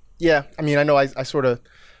two. Yeah, I mean, I know I sort of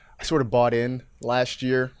bought in last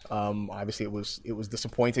year. Obviously, it was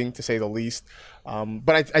disappointing, to say the least.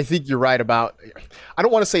 But I think you're right about. I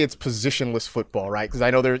don't want to say it's positionless football, right? Because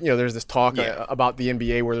I know there's this talk about the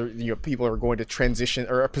NBA where people are going to transition,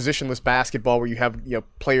 or a positionless basketball where you have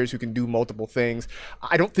players who can do multiple things.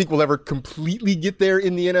 I don't think we'll ever completely get there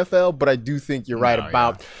in the NFL, but I do think you're right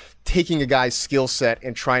about taking a guy's skill set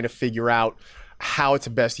and trying to figure out how to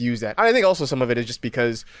best use that. And I think also some of it is just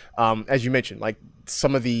because, as you mentioned, like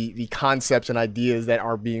some of the concepts and ideas that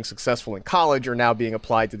are being successful in college are now being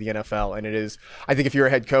applied to the NFL. And it is, I think if you're a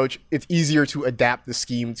head coach, it's easier to adapt the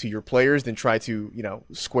scheme to your players than try to,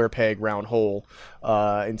 square peg, round hole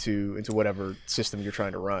into whatever system you're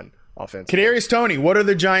trying to run. Kadarius Toney, what are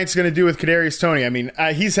the Giants going to do with Kadarius Toney? I mean,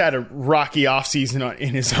 he's had a rocky offseason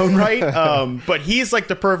in his own right, but he's like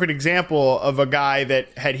the perfect example of a guy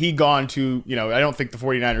that had he gone to, I don't think the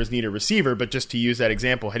 49ers need a receiver, but just to use that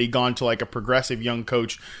example, had he gone to like a progressive young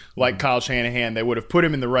coach like Kyle Shanahan, they would have put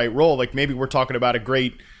him in the right role. Like maybe we're talking about a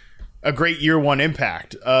great year one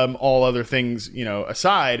impact, all other things,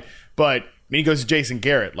 aside, but he goes to Jason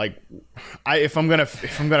Garrett. Like, if I'm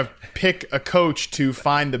gonna pick a coach to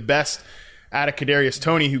find the best out of Kadarius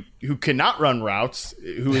Toney, who cannot run routes,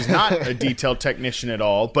 who is not a detailed technician at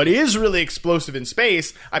all, but is really explosive in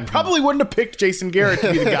space, I probably wouldn't have picked Jason Garrett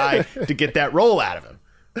to be the guy to get that role out of him.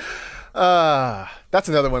 That's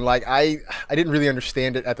another one. Like I didn't really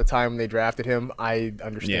understand it at the time when they drafted him. I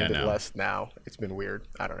understand it less now. It's been weird.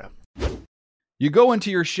 I don't know. You go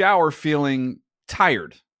into your shower feeling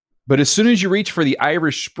tired. But as soon as you reach for the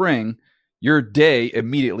Irish Spring, your day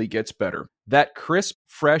immediately gets better. That crisp,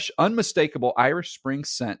 fresh, unmistakable Irish Spring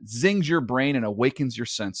scent zings your brain and awakens your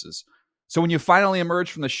senses. So when you finally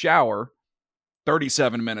emerge from the shower,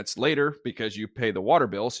 37 minutes later, because you pay the water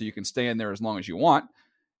bill so you can stay in there as long as you want,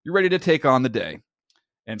 you're ready to take on the day.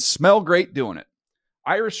 And smell great doing it.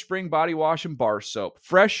 Irish Spring Body Wash and Bar Soap.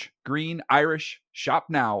 Fresh, green, Irish. Shop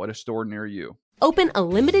now at a store near you. Open a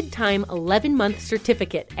limited-time 11-month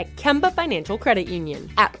certificate at Kemba Financial Credit Union.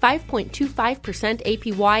 At 5.25%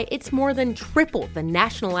 APY, it's more than triple the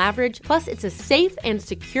national average, plus it's a safe and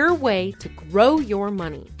secure way to grow your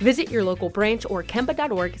money. Visit your local branch or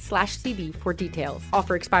kemba.org/cb for details.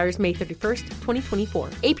 Offer expires May 31st, 2024.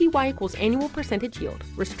 APY equals annual percentage yield.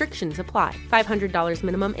 Restrictions apply. $500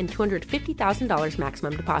 minimum and $250,000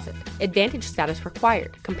 maximum deposit. Advantage status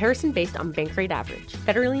required. Comparison based on bank rate average.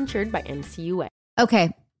 Federally insured by NCUA.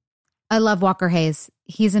 Okay. I love Walker Hayes.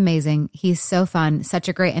 He's amazing. He's so fun, such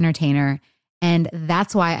a great entertainer. And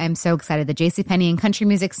that's why I'm so excited that JCPenney and country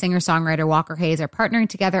music singer-songwriter Walker Hayes are partnering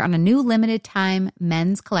together on a new limited time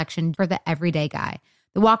men's collection for the everyday guy.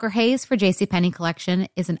 The Walker Hayes for JCPenney collection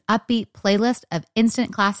is an upbeat playlist of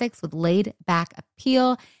instant classics with laid-back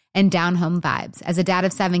appeal and down-home vibes. As a dad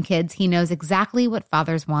of 7 kids, he knows exactly what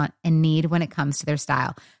fathers want and need when it comes to their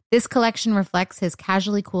style. This collection reflects his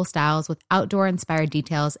casually cool styles with outdoor-inspired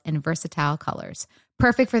details and versatile colors.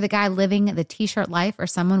 Perfect for the guy living the t-shirt life or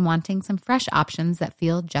someone wanting some fresh options that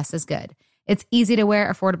feel just as good. It's easy to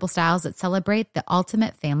wear, affordable styles that celebrate the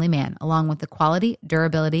ultimate family man, along with the quality,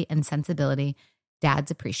 durability, and sensibility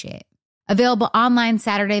dads appreciate. Available online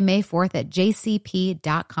Saturday, May 4th at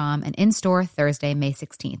jcp.com and in-store Thursday, May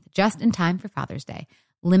 16th, just in time for Father's Day.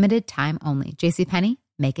 Limited time only. JCPenney,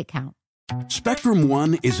 make it count. Spectrum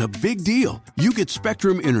One is a big deal. You get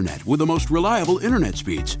Spectrum Internet with the most reliable internet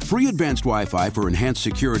speeds, free advanced Wi-Fi for enhanced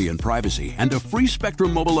security and privacy, and a free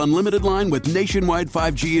Spectrum Mobile Unlimited line with nationwide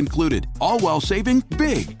 5G included, all while saving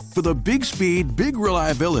big. For the big speed, big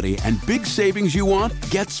reliability, and big savings you want,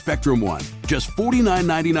 get Spectrum One. Just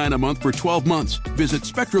 $49.99 a month for 12 months. Visit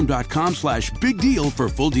spectrum.com/big deal for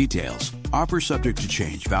full details. Offer subject to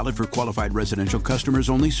change. Valid for qualified residential customers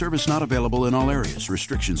only. Service not available in all areas.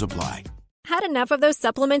 Restrictions apply. Had enough of those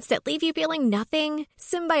supplements that leave you feeling nothing?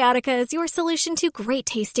 Symbiotica is your solution to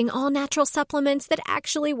great-tasting, all-natural supplements that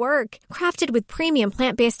actually work. Crafted with premium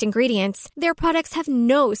plant-based ingredients, their products have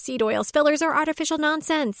no seed oils, fillers, or artificial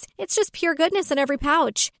nonsense. It's just pure goodness in every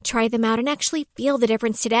pouch. Try them out and actually feel the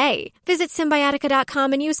difference today. Visit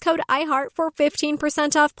Symbiotica.com and use code IHEART for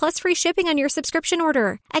 15% off plus free shipping on your subscription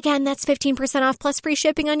order. Again, that's 15% off plus free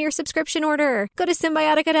shipping on your subscription order. Go to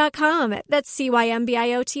Symbiotica.com. That's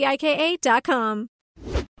CYMBIOTIKA.com.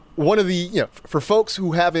 One of the, for folks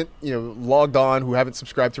who haven't, logged on, who haven't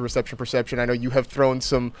subscribed to Reception Perception, I know you have thrown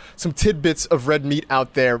some tidbits of red meat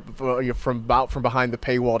out there from behind the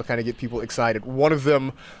paywall to kind of get people excited. One of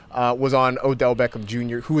them was on Odell Beckham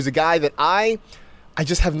Jr., who is a guy that I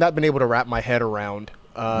just have not been able to wrap my head around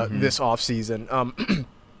this offseason.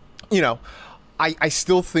 I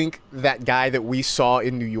still think that guy that we saw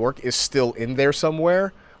in New York is still in there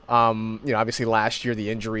somewhere. Obviously last year the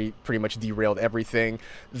injury pretty much derailed everything.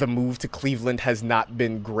 The move to Cleveland has not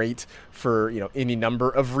been great for, any number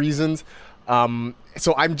of reasons.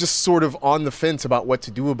 So I'm just sort of on the fence about what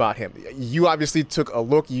to do about him. You obviously took a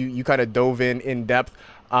look. You kind of dove in depth.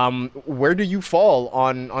 Where do you fall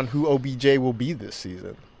on who OBJ will be this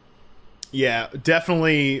season? Yeah,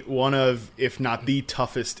 definitely one of, if not the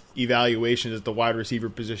toughest evaluations at the wide receiver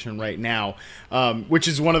position right now, which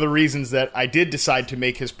is one of the reasons that I did decide to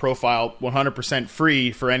make his profile 100%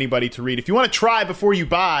 free for anybody to read. If you want to try before you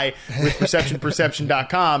buy with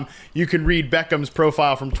perception.com, you can read Beckham's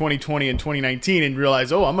profile from 2020 and 2019 and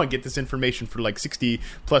realize, oh, I'm going to get this information for like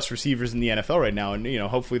 60-plus receivers in the NFL right now, and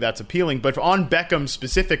hopefully that's appealing. But on Beckham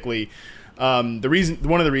specifically, one of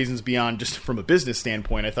the reasons beyond just from a business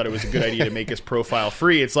standpoint, I thought it was a good idea to make his profile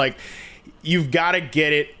free. It's like you've got to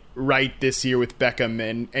get it right this year with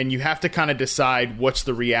Beckham, and you have to kind of decide what's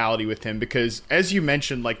the reality with him, because as you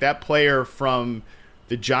mentioned, like that player from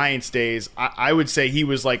the Giants days, I would say he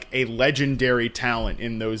was like a legendary talent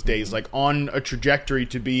in those days, like on a trajectory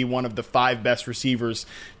to be one of the 5 best receivers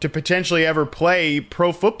to potentially ever play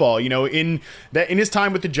pro football. In his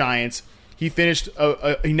time with the Giants, he finished.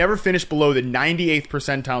 He never finished below the 98th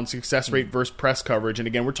percentile in success rate versus press coverage. And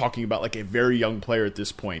again, we're talking about like a very young player at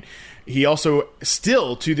this point. He also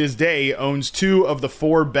still to this day owns 2 of the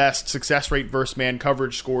 4 best success rate versus man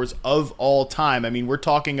coverage scores of all time. I mean, we're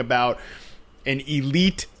talking about an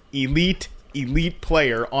elite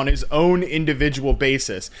player on his own individual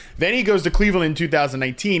basis. Then he goes to Cleveland in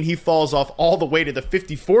 2019. He falls off all the way to the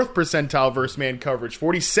 54th percentile versus man coverage,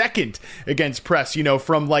 42nd against press.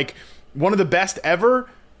 From like one of the best ever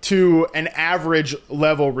to an average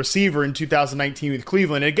level receiver in 2019 with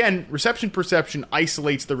Cleveland. And again, reception perception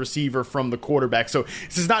isolates the receiver from the quarterback. So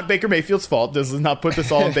this is not Baker Mayfield's fault. This does not put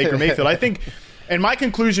this all on Baker Mayfield. I think, and my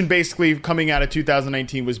conclusion basically coming out of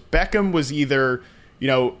 2019 was Beckham was either,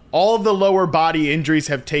 all of the lower body injuries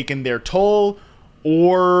have taken their toll,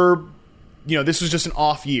 or, this was just an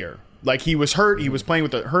off year. Like he was hurt. He was playing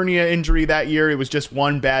with a hernia injury that year. It was just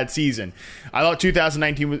one bad season. I thought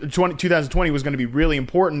 2020 was going to be really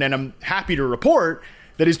important, and I'm happy to report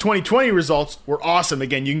that his 2020 results were awesome.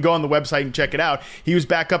 Again, you can go on the website and check it out. He was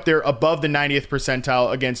back up there above the 90th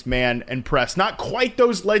percentile against man and press. Not quite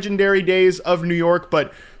those legendary days of New York,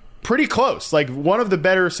 but pretty close. Like one of the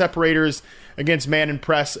better separators against man and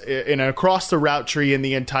press in across the route tree in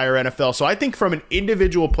the entire NFL. So I think from an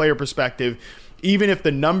individual player perspective, even if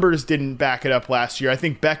the numbers didn't back it up last year, I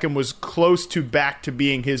think Beckham was close to back to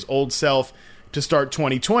being his old self to start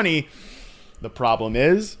 2020. The problem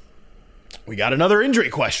is we got another injury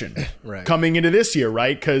question coming into this year,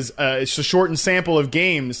 right? Because it's a shortened sample of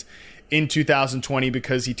games in 2020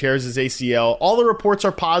 because he tears his ACL. All the reports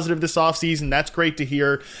are positive this offseason. That's great to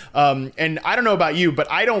hear. And I don't know about you, but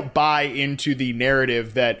I don't buy into the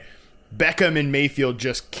narrative that Beckham and Mayfield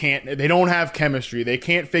just can't, they don't have chemistry. They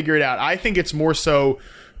can't figure it out. I think it's more so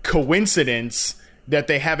coincidence that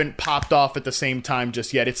they haven't popped off at the same time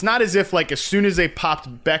just yet. It's not as if like as soon as they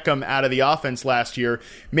popped Beckham out of the offense last year,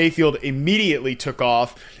 Mayfield immediately took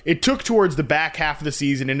off. It took towards the back half of the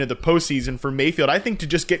season into the postseason for Mayfield, I think, to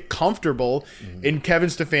just get comfortable in Kevin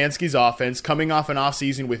Stefanski's offense, coming off an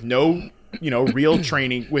offseason with no real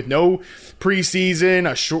training, with no preseason,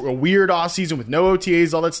 a weird offseason with no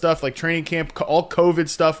OTAs, all that stuff, like training camp, all COVID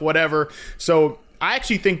stuff, whatever. So I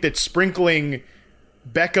actually think that sprinkling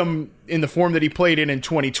Beckham in the form that he played in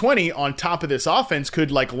 2020 on top of this offense could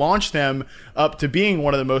like launch them up to being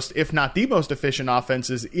one of the most, if not the most efficient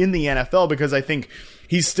offenses in the NFL, because I think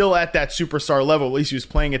he's still at that superstar level. At least he was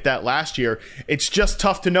playing at that last year. It's just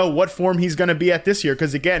tough to know what form he's going to be at this year,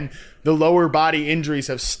 because again, the lower body injuries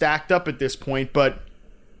have stacked up at this point. But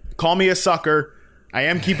call me a sucker, I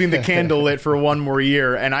am keeping the candle lit for one more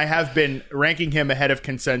year, and I have been ranking him ahead of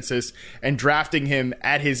consensus and drafting him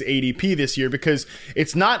at his ADP this year, because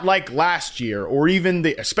it's not like last year or even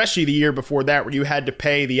especially the year before that where you had to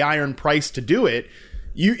pay the iron price to do it.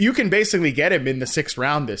 You can basically get him in the 6th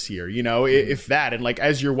round this year, if that, and like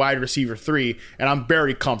as your wide receiver 3, and I'm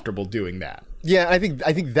very comfortable doing that. Yeah, I think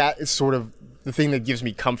that is sort of the thing that gives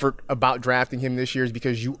me comfort about drafting him this year, is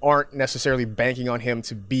because you aren't necessarily banking on him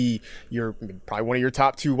to be probably one of your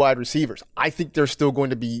top 2 wide receivers. I think there's still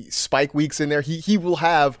going to be spike weeks in there. He will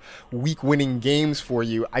have week-winning games for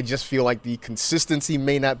you. I just feel like the consistency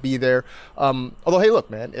may not be there. Although, hey,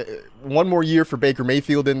 look, man, one more year for Baker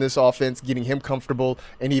Mayfield in this offense, getting him comfortable,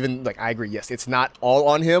 and even, like, I agree, yes, it's not all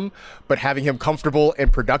on him, but having him comfortable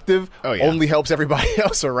and productive only helps everybody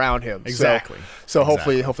else around him. Exactly. So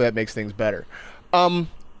hopefully that makes things better.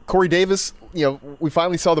 Corey Davis, we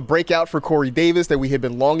finally saw the breakout for Corey Davis that we had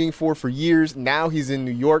been longing for years. Now he's in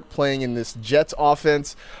New York playing in this Jets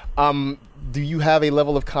offense. Do you have a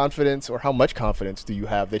level of confidence, or how much confidence do you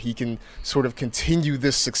have that he can sort of continue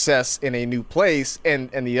this success in a new place? And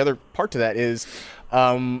the other part to that is,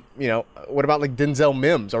 what about like Denzel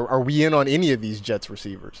Mims? Are we in on any of these Jets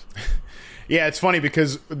receivers? Yeah, it's funny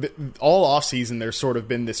because all offseason there's sort of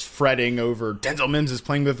been this fretting over Denzel Mims is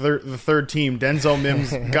playing the third team. Denzel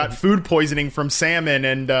Mims got food poisoning from salmon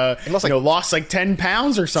and lost like 10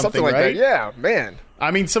 pounds or something like right? That. Yeah, man.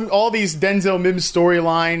 I mean, all these Denzel Mims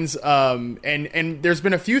storylines, and there's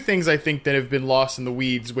been a few things I think that have been lost in the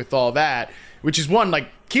weeds with all that, which is one, like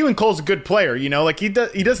Keelan Cole's a good player, like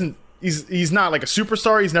he's not like a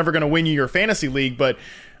superstar. He's never going to win you your fantasy league, but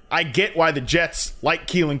I get why the Jets like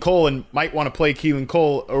Keelan Cole and might want to play Keelan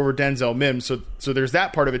Cole over Denzel Mims. So there's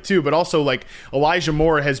that part of it too. But also, like, Elijah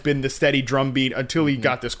Moore has been the steady drumbeat until he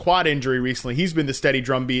got this quad injury recently. He's been the steady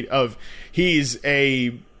drumbeat of he's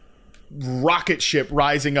a rocket ship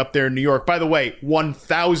rising up there in New York. By the way,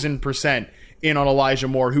 1,000% in on Elijah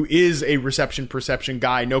Moore, who is a reception perception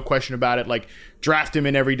guy, no question about it. Like, draft him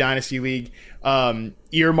in every dynasty league.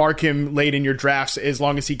 Earmark him late in your drafts as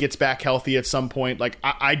long as he gets back healthy at some point. Like,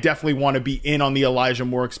 I definitely want to be in on the Elijah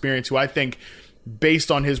Moore experience, who I think, based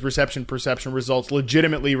on his reception perception results,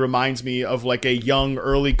 legitimately reminds me of like a young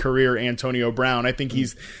early career Antonio Brown. I think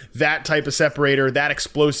he's that type of separator, that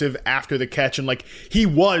explosive after the catch. And like, he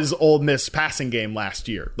was Ole Miss passing game last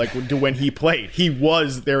year. Like, when he played, he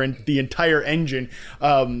was there in the entire engine.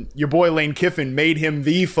 Your boy Lane Kiffin made him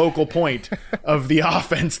the focal point of the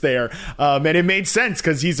offense there. And it made sense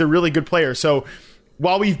because he's a really good player. So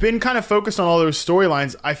while we've been kind of focused on all those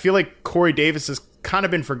storylines, I feel like Corey Davis has kind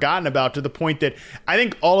of been forgotten about, to the point that I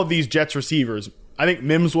think all of these Jets receivers, I think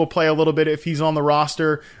Mims will play a little bit if he's on the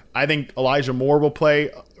roster. I think Elijah Moore will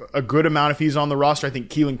play a good amount if he's on the roster. I think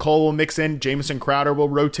Keelan Cole will mix in. Jamison Crowder will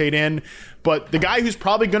rotate in. But the guy who's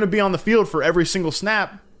probably going to be on the field for every single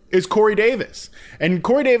snap is Corey Davis. And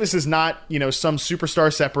Corey Davis is not, some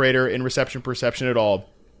superstar separator in reception perception at all.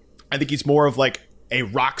 I think he's more of like a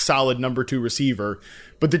rock solid number 2 receiver.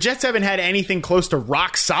 But the Jets haven't had anything close to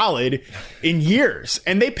rock solid in years.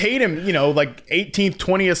 And they paid him, like 18th,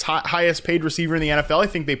 20th highest paid receiver in the NFL. I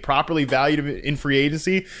think they properly valued him in free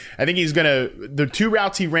agency. I think the 2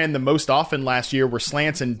 routes he ran the most often last year were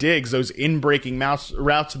slants and digs, those in-breaking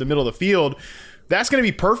routes to the middle of the field. That's going to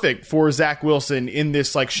be perfect for Zach Wilson in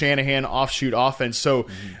this like Shanahan offshoot offense. So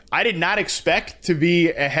I did not expect to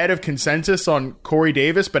be ahead of consensus on Corey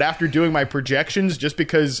Davis, but after doing my projections, just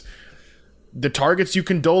because the targets you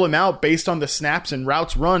can dole him out based on the snaps and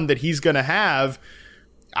routes run that he's going to have,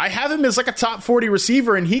 I have him as like a top 40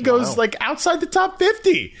 receiver, and he goes like outside the top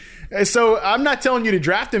 50. So I'm not telling you to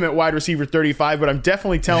draft him at wide receiver 35, but I'm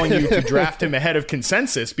definitely telling you to draft him ahead of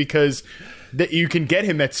consensus, because that you can get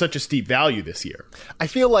him at such a steep value this year. I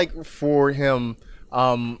feel like for him,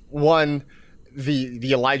 one,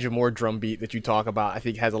 the Elijah Moore drumbeat that you talk about, I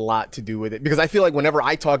think has a lot to do with it, because I feel like whenever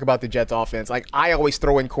I talk about the Jets offense, like I always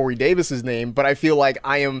throw in Corey Davis's name, but I feel like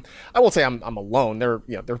I won't say I'm alone. There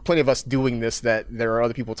are plenty of us doing this, that there are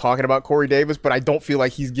other people talking about Corey Davis, but I don't feel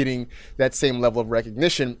like he's getting that same level of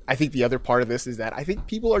recognition. I think the other part of this is that I think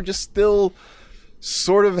people are just still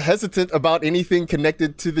sort of hesitant about anything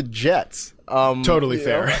connected to the Jets. Totally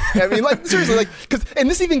fair. I mean, like, seriously, like, and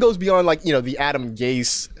this even goes beyond, like, the Adam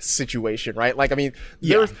Gase situation, right? Like, I mean,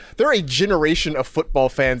 there are a generation of football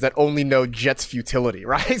fans that only know Jets futility,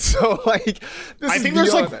 right? So, like, I think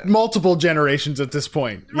there's like multiple generations at this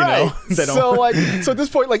point, you know? So at this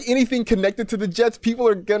point, like, anything connected to the Jets, people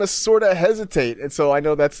are gonna sort of hesitate, and so I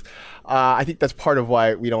know that's, I think that's part of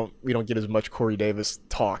why we don't get as much Corey Davis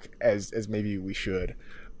talk as maybe we should.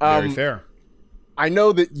 Very fair. I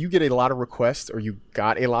know that you get a lot of requests, or you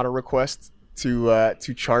got a lot of requests to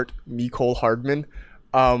chart Mecole Hardman.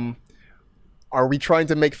 Are we trying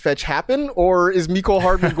to make fetch happen, or is Mecole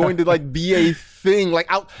Hardman going to like be a thing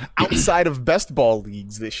like outside of best ball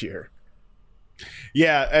leagues this year?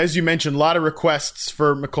 Yeah, as you mentioned, a lot of requests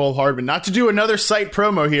for Mecole Hardman. Not to do another site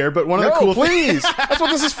promo here, but one of the cool things. That's what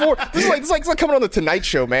this is for. This is like coming on the Tonight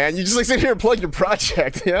Show, man. You just like sit here and plug your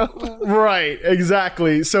project, you know? Right,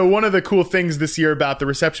 exactly. So one of the cool things this year about the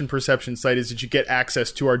Reception Perception site is that you get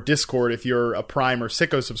access to our Discord if you're a Prime or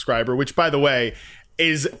Sicko subscriber, which, by the way,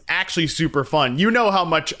 is actually super fun. You know how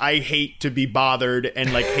much I hate to be bothered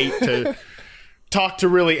and like hate to talk to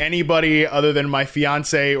really anybody other than my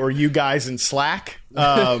fiance or you guys in Slack.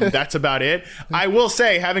 That's about it. I will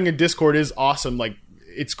say having a Discord is awesome. Like,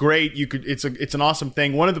 it's great. It's an awesome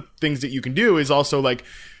thing. One of the things that you can do is also, like,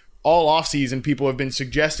 all off season, people have been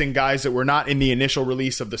suggesting guys that were not in the initial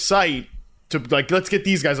release of the site to, like, let's get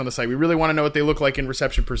these guys on the site. We really want to know what they look like in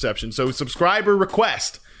Reception Perception. So subscriber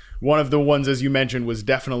request. One of the ones, as you mentioned, was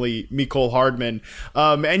definitely Mecole Hardman.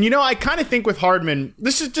 And, you know, I kind of think with Hardman,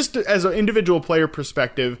 this is just as an individual player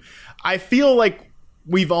perspective, I feel like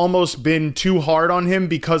we've almost been too hard on him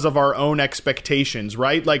because of our own expectations,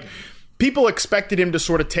 right? Like, people expected him to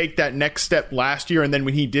sort of take that next step last year, and then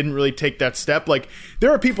when he didn't really take that step, like,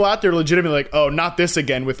 there are people out there legitimately like, oh, not this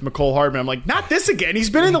again with Mecole Hardman. I'm like, not this again.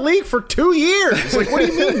 He's been in the league for 2 years. Like, what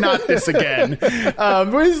do you mean not this again?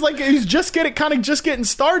 He's just getting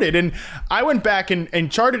started. And I went back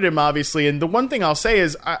and charted him, obviously, and the one thing I'll say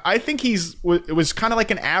is I think it was kind of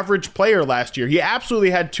like an average player last year. He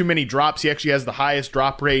absolutely had too many drops. He actually has the highest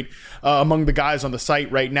drop rate among the guys on the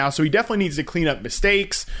site right now, so he definitely needs to clean up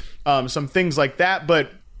mistakes. Some things like that,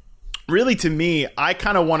 but really to me, I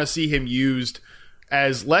kind of want to see him used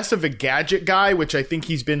as less of a gadget guy, which I think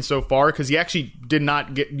he's been so far, because he actually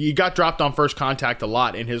he got dropped on first contact a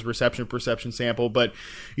lot in his reception perception sample, but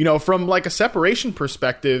from like a separation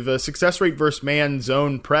perspective, a success rate versus man,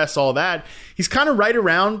 zone, press, all that, he's kind of right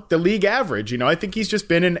around the league average. I think he's just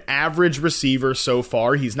been an average receiver so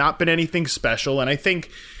far. He's not been anything special, and I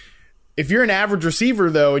think if you're an average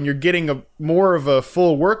receiver, though, and you're getting more of a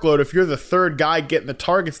full workload, if you're the third guy getting the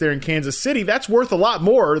targets there in Kansas City, that's worth a lot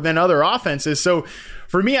more than other offenses. So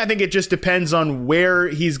for me, I think it just depends on where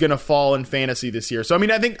he's going to fall in fantasy this year. So, I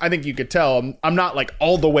mean, I think you could tell I'm not like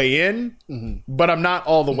all the way in, but I'm not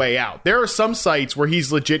all the way out. There are some sites where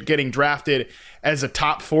he's legit getting drafted as a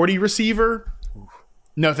top 40 receiver.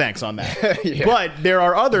 No thanks on that. Yeah. But there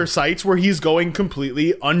are other sites where he's going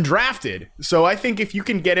completely undrafted. So I think if you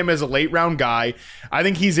can get him as a late round guy, I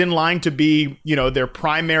think he's in line to be, their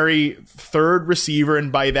primary third receiver.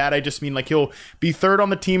 And by that, I just mean like he'll be third on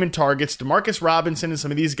the team in targets. Demarcus Robinson and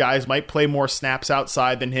some of these guys might play more snaps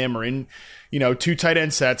outside than him or in, 2 tight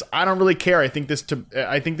end sets. I don't really care. I think this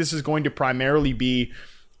is going to primarily be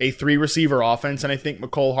a 3-receiver offense, and I think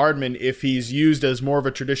Mecole Hardman, if he's used as more of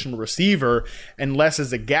a traditional receiver and less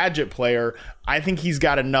as a gadget player, I think he's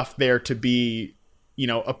got enough there to be,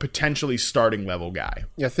 a potentially starting level guy.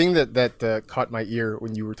 Yeah, thing that caught my ear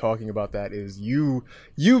when you were talking about that is you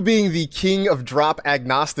being the king of drop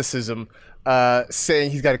agnosticism, saying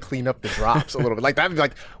he's got to clean up the drops a little bit. Like, that'd be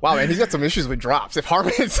like, wow, man, he's got some issues with drops. If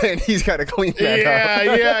Hardman's saying he's got to clean that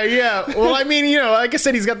up. Yeah. Well, I mean, like I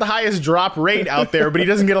said, he's got the highest drop rate out there, but he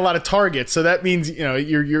doesn't get a lot of targets. So that means,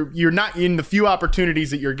 you're not in the few opportunities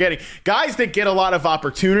that you're getting. Guys that get a lot of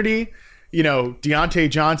opportunity, Deontay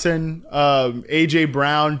Johnson, A.J.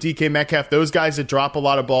 Brown, DK Metcalf, those guys that drop a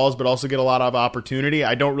lot of balls but also get a lot of opportunity.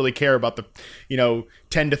 I don't really care about the,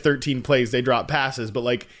 10 to 13 plays they drop passes. But,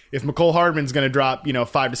 like, if Mecole Hardman's going to drop,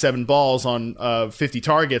 5 to 7 balls on 50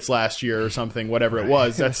 targets last year or something, whatever it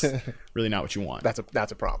was, that's really not what you want. That's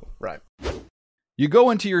a problem, right? You go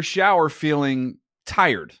into your shower feeling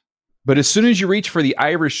tired, but as soon as you reach for the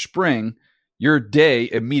Irish Spring, your day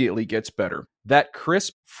immediately gets better. That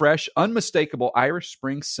crisp, fresh, unmistakable Irish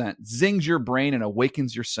Spring scent zings your brain and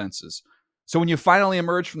awakens your senses. So when you finally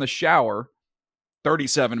emerge from the shower,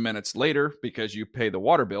 37 minutes later, because you pay the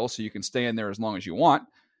water bill so you can stay in there as long as you want,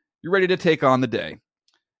 you're ready to take on the day.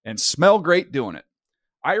 And smell great doing it.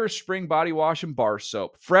 Irish Spring Body Wash and Bar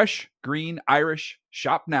Soap. Fresh, green, Irish.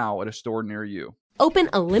 Shop now at a store near you. Open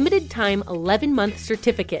a limited-time 11-month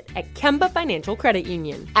certificate at Kemba Financial Credit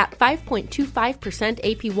Union. At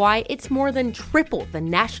 5.25% APY, it's more than triple the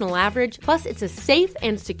national average, plus it's a safe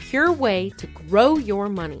and secure way to grow your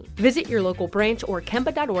money. Visit your local branch or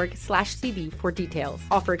kemba.org/cb for details.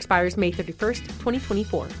 Offer expires May 31st,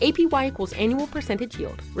 2024. APY equals annual percentage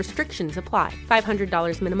yield. Restrictions apply.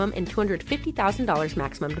 $500 minimum and $250,000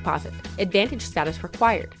 maximum deposit. Advantage status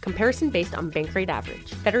required. Comparison based on bank rate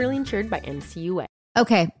average. Federally insured by NCUA.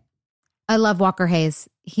 Okay. I love Walker Hayes.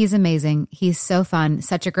 He's amazing. He's so fun,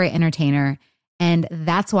 such a great entertainer. And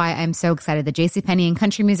that's why I'm so excited that JCPenney and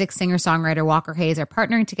country music singer-songwriter Walker Hayes are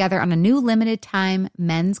partnering together on a new limited-time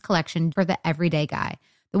men's collection for the everyday guy.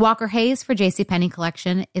 The Walker Hayes for JCPenney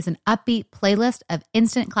collection is an upbeat playlist of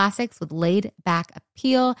instant classics with laid-back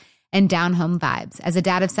appeal and down-home vibes. As a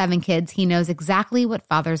dad of 7 kids, he knows exactly what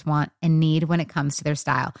fathers want and need when it comes to their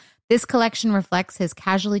style. This collection reflects his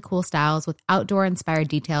casually cool styles with outdoor-inspired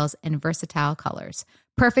details and versatile colors.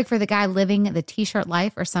 Perfect for the guy living the t-shirt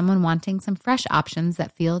life or someone wanting some fresh options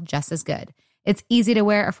that feel just as good. It's easy to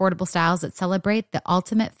wear, affordable styles that celebrate the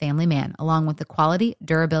ultimate family man, along with the quality,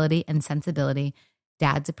 durability, and sensibility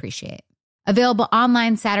dads appreciate. Available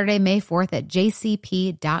online Saturday, May 4th at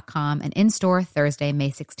jcp.com and in-store Thursday,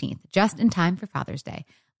 May 16th, just in time for Father's Day.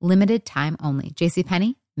 Limited time only.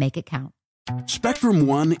 JCPenney, make it count. Spectrum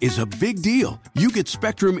One is a big deal. You get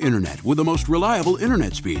Spectrum Internet with the most reliable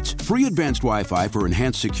internet speeds, free advanced Wi-Fi for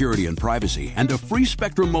enhanced security and privacy, and a free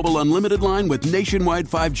Spectrum Mobile Unlimited line with nationwide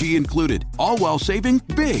 5G included, all while saving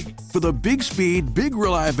big. For the big speed, big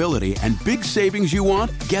reliability, and big savings you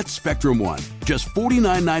want, get Spectrum One. Just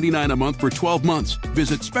 $49.99 a month for 12 months.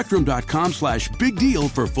 Visit spectrum.com/big deal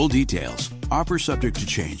for full details. Offer subject to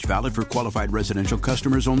change. Valid for qualified residential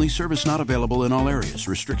customers only. Service not available in all areas.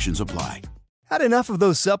 Restrictions apply. Had enough of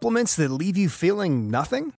those supplements that leave you feeling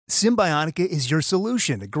nothing? Symbiotica is your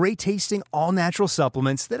solution to great-tasting, all-natural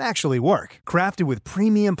supplements that actually work. Crafted with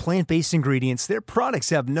premium plant-based ingredients, their products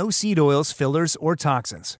have no seed oils, fillers, or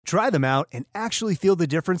toxins. Try them out and actually feel the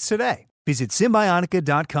difference today. Visit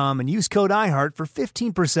Symbiotica.com and use code IHEART for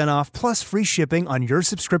 15% off plus free shipping on your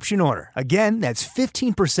subscription order. Again, that's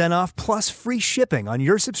 15% off plus free shipping on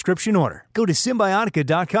your subscription order. Go to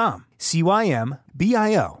Symbiotica.com,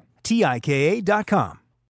 Symbiotika.com.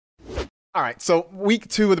 All right, so week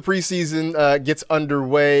 2 of the preseason gets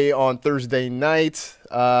underway on Thursday night,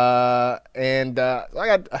 and I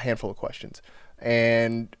got a handful of questions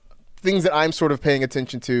and things that I'm sort of paying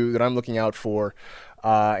attention to, that I'm looking out for,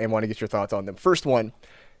 and want to get your thoughts on them. First one,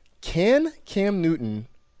 can Cam Newton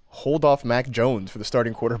hold off Mac Jones for the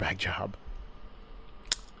starting quarterback job?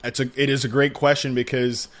 It is a great question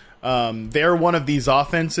because they're one of these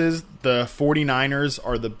offenses. The 49ers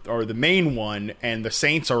are the main one, and the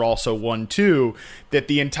Saints are also one too, that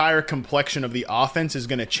the entire complexion of the offense is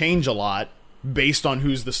going to change a lot based on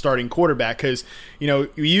who's the starting quarterback. Because,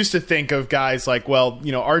 we used to think of guys like,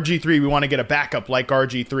 RG3, we want to get a backup like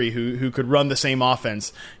RG3 who could run the same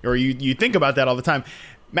offense. Or you think about that all the time.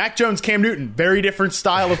 Mac Jones, Cam Newton, very different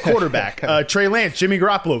style of quarterback. Trey Lance, Jimmy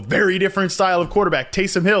Garoppolo, very different style of quarterback.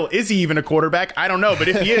 Taysom Hill, is he even a quarterback? I don't know, but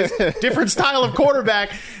if he is, different style of quarterback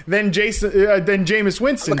than Jameis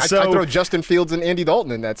Winston. Look, I throw Justin Fields and Andy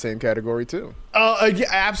Dalton in that same category too. Yeah,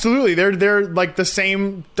 absolutely. They're like the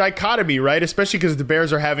same dichotomy, right? Especially because the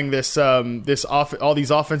Bears are having all these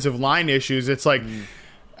offensive line issues. It's like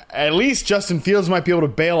at least Justin Fields might be able to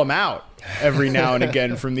bail them out every now and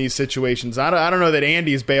again from these situations. I don't know that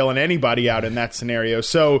Andy's bailing anybody out in that scenario.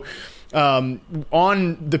 So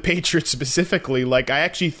on the Patriots specifically, I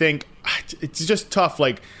actually think it's just tough.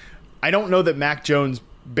 I don't know that Mac Jones,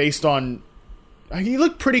 based on he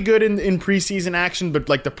looked pretty good in preseason action, but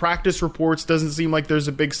the practice reports doesn't seem like there's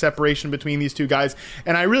a big separation between these two guys.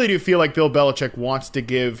 And I really do feel like Bill Belichick wants to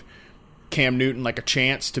give Cam Newton a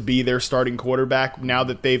chance to be their starting quarterback now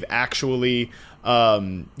that they've actually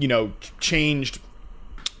changed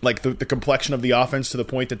the complexion of the offense to the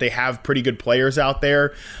point that they have pretty good players out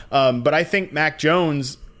there. But I think Mac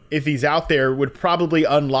Jones, if he's out there, would probably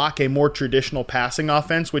unlock a more traditional passing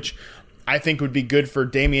offense, which I think would be good for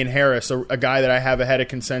Damian Harris, a guy that I have ahead of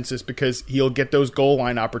consensus, because he'll get those goal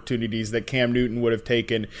line opportunities that Cam Newton would have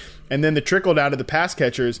taken. And then the trickle down to the pass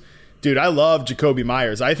catchers. Dude, I love Jacoby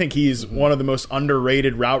Myers. I think he's one of the most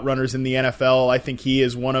underrated route runners in the NFL. I think he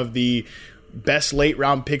is one of the best late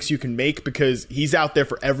round picks you can make because he's out there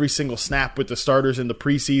for every single snap with the starters in the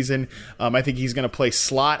preseason. I think he's going to play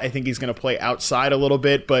slot. I think he's going to play outside a little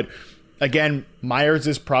bit. But again, Myers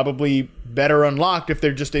is probably better unlocked if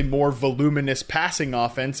they're just a more voluminous passing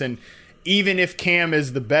offense. And even if Cam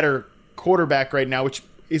is the better quarterback right now, which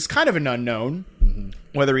is kind of an unknown,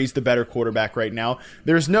 whether he's the better quarterback right now,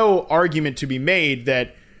 there's no argument to be made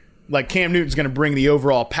that Cam Newton's going to bring the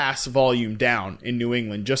overall pass volume down in New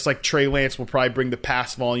England, just like Trey Lance will probably bring the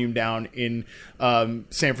pass volume down in San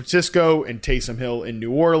Francisco, and Taysom Hill in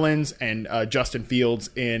New Orleans, and Justin Fields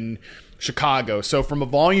in Chicago. So from a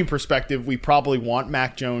volume perspective, we probably want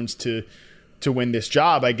Mac Jones to win this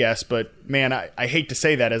job, I guess. But man, I hate to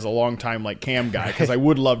say that as a longtime Cam guy, because I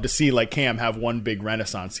would love to see Cam have one big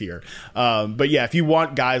renaissance here. But yeah, if you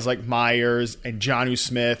want guys like Myers and Jonnu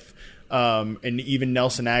Smith, and even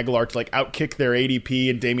Nelson Aguilar to outkick their ADP,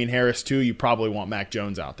 and Damian Harris too, you probably want Mac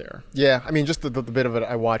Jones out there. Yeah, I mean, just the bit of it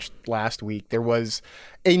I watched last week, there was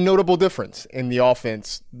a notable difference in the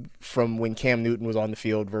offense from when Cam Newton was on the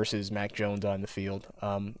field versus Mac Jones on the field.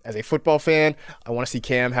 As a football fan, I want to see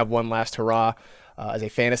Cam have one last hurrah. As a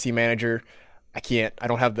fantasy manager, I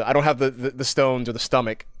don't have the stones or the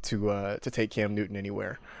stomach to take Cam Newton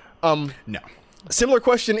anywhere. No. Similar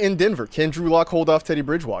question in Denver. Can Drew Lock hold off Teddy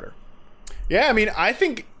Bridgewater? Yeah, I mean, I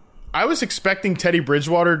think I was expecting Teddy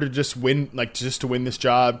Bridgewater to just win, to win this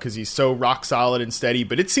job because he's so rock solid and steady.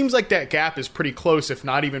 But it seems like that gap is pretty close, if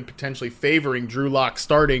not even potentially favoring Drew Lock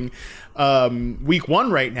starting week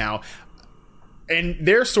 1 right now. And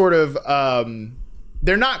they're sort of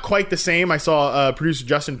they're not quite the same. I saw producer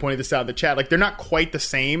Justin pointed this out in the chat. Like, they're not quite the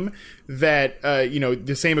same that,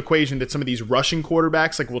 the same equation that some of these rushing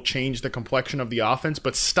quarterbacks, like, will change the complexion of the offense.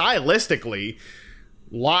 But stylistically,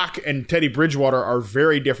 Locke and Teddy Bridgewater are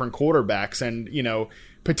very different quarterbacks. And,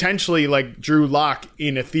 potentially, like, Drew Lock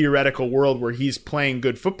in a theoretical world where he's playing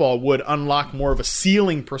good football would unlock more of a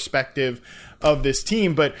ceiling perspective of this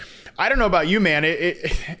team. But I don't know about you, man.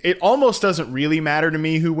 It almost doesn't really matter to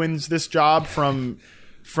me who wins this job from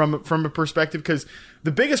a perspective, because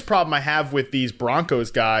the biggest problem I have with these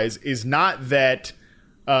Broncos guys is not that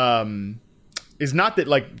number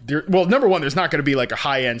one, there's not going to be like a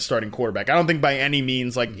high end starting quarterback. I don't think by any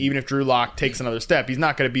means, like, even if Drew Lock takes another step, he's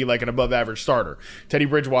not going to be like an above average starter. Teddy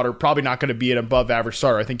Bridgewater probably not going to be an above average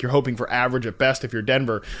starter. I think you're hoping for average at best if you're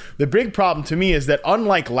Denver. The big problem to me is that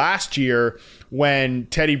unlike last year when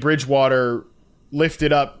Teddy Bridgewater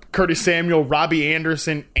lifted up Curtis Samuel, Robbie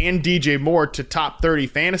Anderson, and DJ Moore to top 30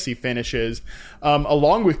 fantasy finishes,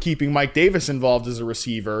 along with keeping Mike Davis involved as a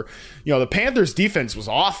receiver, the Panthers defense was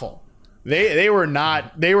awful. They were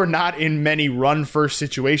not in many run first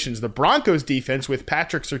situations. The Broncos defense, with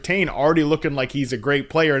Patrick Surtain already looking like he's a great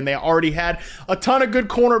player, and they already had a ton of good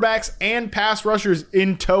cornerbacks and pass rushers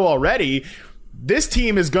in tow already. This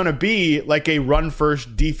team is going to be like a run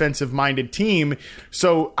first defensive minded team.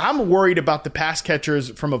 So I'm worried about the pass catchers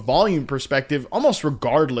from a volume perspective, almost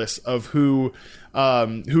regardless of who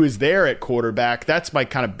is there at quarterback. That's my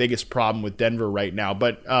kind of biggest problem with Denver right now.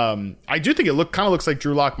 But I do think it kind of looks like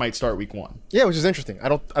Drew Lock might start week 1. Yeah, which is interesting. I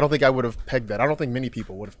don't think I would have pegged that. I don't think many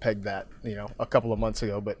people would have pegged that, a couple of months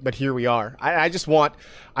ago. But here we are. I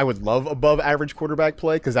would love above average quarterback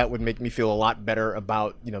play, because that would make me feel a lot better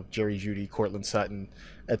about Jerry Jeudy, Cortland Sutton,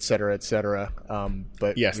 et cetera, et cetera.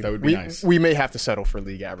 But yes, that would be nice. We may have to settle for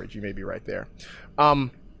league average. You may be right there.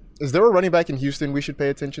 Is there a running back in Houston we should pay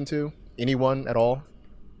attention to? Anyone at all?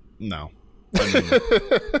 No.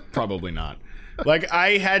 Probably not. Like,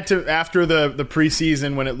 I had to, after the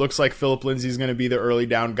preseason, when it looks like Phillip Lindsay's going to be the early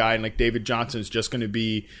down guy and like David Johnson is just going to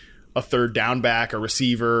be a third down back, a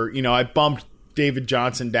receiver, I bumped David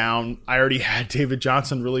Johnson down. I already had David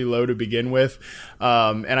Johnson really low to begin with.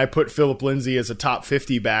 And I put Phillip Lindsay as a top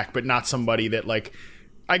 50 back, but not somebody that, like,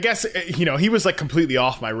 I guess, he was like completely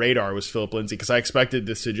off my radar, was Phillip Lindsay, because I expected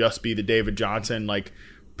this to just be the David Johnson, like,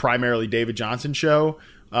 primarily David Johnson show.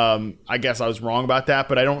 I guess I was wrong about that,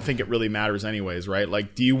 but I don't think it really matters anyways, right?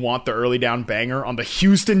 Like, do you want the early down banger on the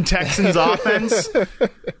Houston Texans offense?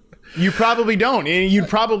 You probably don't. And you'd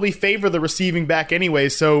probably favor the receiving back anyway.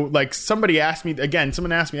 So, like, someone asked me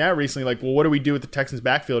that recently, like, well, what do we do with the Texans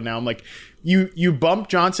backfield now? I'm like, you bump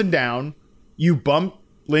Johnson down, you bump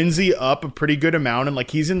Lindsay up a pretty good amount, and like,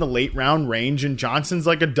 he's in the late round range, and Johnson's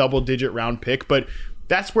like a double-digit round pick, but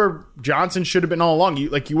that's where Johnson should have been all along.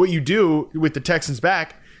 What you do with the Texans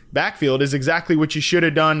backfield is exactly what you should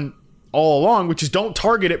have done all along, which is don't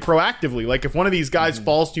target it proactively. Like, if one of these guys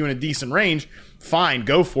falls to you in a decent range, fine,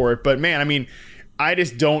 go for it. But man, I mean, I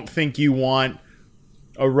just don't think you want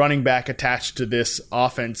a running back attached to this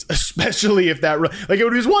offense, especially if that, like, it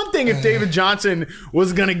was one thing if David Johnson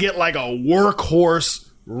was going to get like a workhorse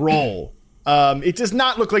role. It does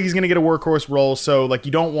not look like he's going to get a workhorse role. So, like,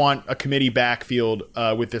 you don't want a committee backfield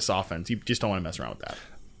with this offense. You just don't want to mess around with that.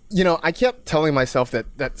 I kept telling myself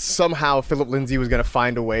that somehow Phillip Lindsay was going to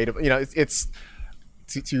find a way to, it's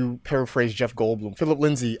to paraphrase Jeff Goldblum, Phillip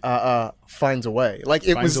Lindsay finds a way. Like,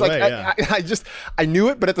 it was like, yeah. I knew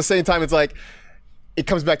it, but at the same time, it's like, it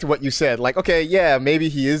comes back to what you said. Like, okay, yeah, maybe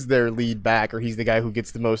he is their lead back, or he's the guy who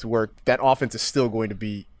gets the most work. That offense is still going to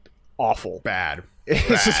be awful. Bad.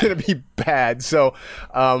 It's just going to be bad. So,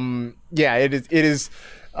 yeah, it is.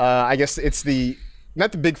 I guess it's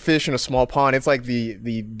not the big fish in a small pond. It's like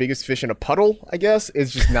the biggest fish in a puddle, I guess.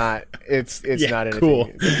 It's just not. It's yeah, not anything cool.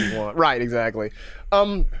 You want. Right, exactly.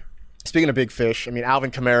 Speaking of big fish, I mean, Alvin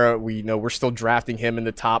Kamara, we know we're still drafting him in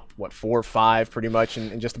the top, 4 or 5 pretty much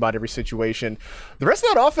in just about every situation. The rest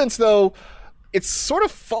of that offense, though, it's sort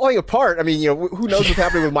of falling apart. I mean, who knows what's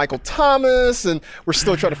happening with Michael Thomas, and we're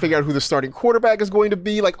still trying to figure out who the starting quarterback is going to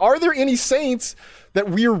be. Like, are there any Saints that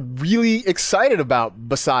we're really excited about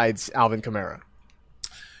besides Alvin Kamara?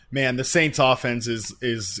 Man, the Saints offense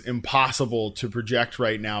is impossible to project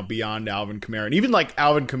right now beyond Alvin Kamara. And even like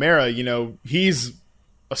Alvin Kamara, he's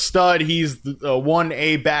a stud. He's a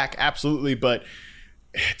 1A back, absolutely. But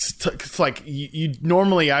it's like you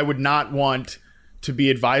normally I would not want to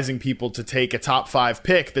be advising people to take a top 5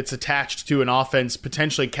 pick that's attached to an offense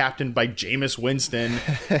potentially captained by Jameis Winston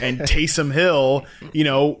and Taysom Hill,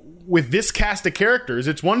 with this cast of characters.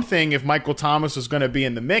 It's one thing if Michael Thomas was going to be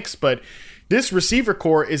in the mix, but this receiver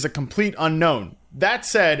core is a complete unknown. That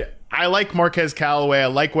said, I like Marquez Callaway. I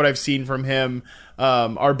like what I've seen from him.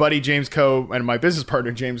 Our buddy James Coe and my business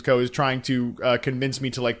partner James Coe is trying to convince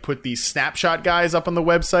me to like put these snapshot guys up on the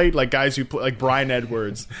website, like guys who play, like Brian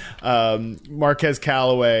Edwards, Marquez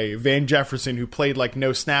Callaway, Van Jefferson, who played like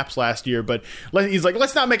no snaps last year, but he's like,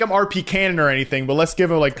 let's not make him RP Cannon or anything, but let's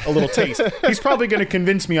give him like a little taste. He's probably going to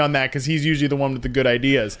convince me on that because he's usually the one with the good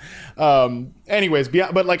ideas. Anyways,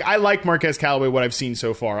 but like I like Marquez Callaway, what I've seen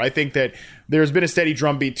so far. I think that there's been a steady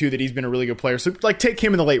drumbeat too that he's been a really good player. So like take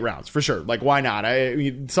him in the late rounds for sure. Like why not? I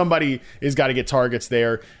mean, somebody has got to get targets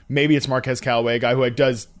there. Maybe it's Marquez Callaway, a guy who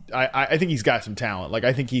I think he's got some talent. Like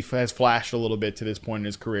I think he has flashed a little bit to this point in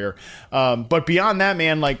his career. But beyond that,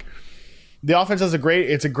 man, like the offense has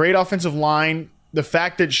it's a great offensive line. The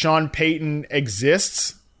fact that Sean Payton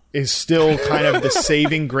exists is still kind of the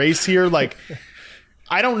saving grace here. Like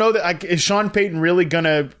I don't know that is Sean Payton really going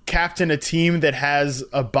to captain a team that has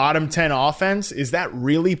a bottom 10 offense? Is that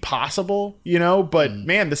really possible? You know, but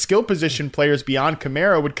man, the skill position players beyond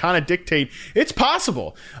Kamara would kind of dictate it's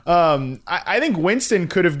possible. I think Winston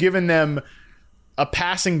could have given them a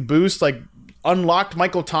passing boost, like unlocked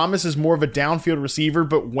Michael Thomas as more of a downfield receiver.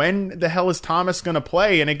 But when the hell is Thomas going to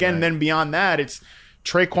play? And again, then beyond that, it's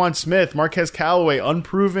Traquan Smith, Marquez Callaway,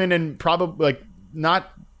 unproven and probably like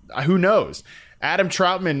not, who knows? Adam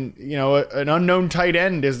Troutman, you know, an unknown tight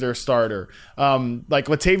end is their starter. Like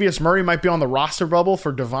Latavius Murray might be on the roster bubble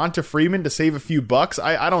for Devonta Freeman to save a few bucks.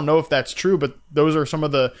 I don't know if that's true, but those are some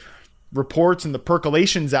of the reports and the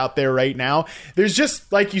percolations out there right now. There's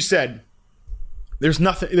just, like you said, there's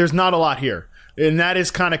not a lot here. And that is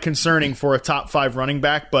kind of concerning for a top 5 running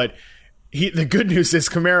back, but the good news is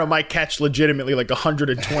Kamara might catch legitimately like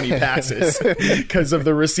 120 passes because of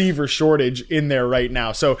the receiver shortage in there right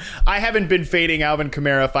now. So I haven't been fading Alvin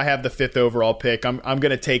Kamara. If I have the 5th overall pick, I'm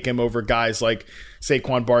going to take him over guys like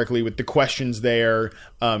Saquon Barkley with the questions there.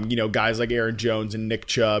 You know, guys like Aaron Jones and Nick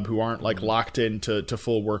Chubb who aren't like locked into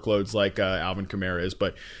full workloads like Alvin Kamara is.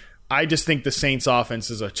 But I just think the Saints offense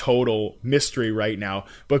is a total mystery right now.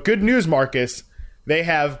 But good news, Marcus, they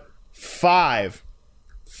have 5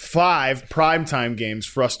 primetime games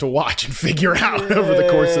for us to watch and figure out over the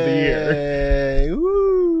course of the year.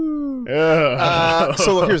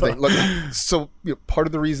 So look, here's the thing. Look, so part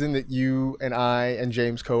of the reason that you and I and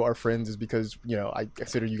James Coe are friends is because, you know, I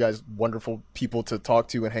consider you guys wonderful people to talk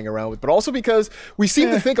to and hang around with, but also because we seem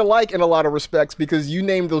to think alike in a lot of respects, because you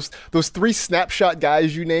named those 3 snapshot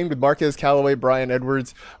guys you named with Marquez Callaway, Brian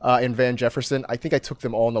Edwards, and Van Jefferson. I think I took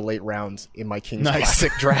them all in the late rounds in my Kings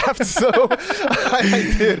Classic draft. So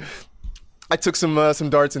I did. I took some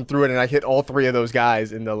darts and threw it, and I hit all 3 of those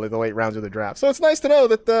guys in the late rounds of the draft. So it's nice to know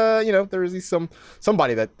that you know, there is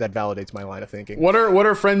somebody that validates my line of thinking. What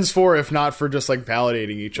are friends for if not for just like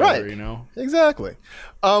validating each other? You know, exactly.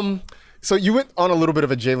 So you went on a little bit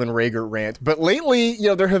of a Jalen Reagor rant, but lately, you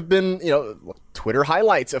know, there have been, you know, Twitter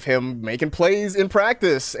highlights of him making plays in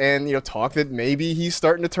practice, and you know, talk that maybe he's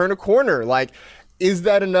starting to turn a corner. Like, is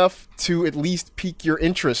that enough to at least pique your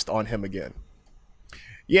interest on him again?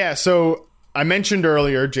 Yeah. So I mentioned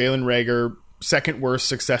earlier, Jalen Reagor, 2nd worst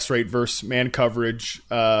success rate versus man coverage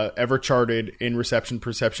ever charted in reception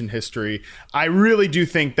perception history. I really do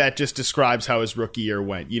think that just describes how his rookie year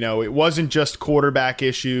went. You know, it wasn't just quarterback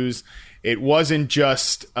issues. It wasn't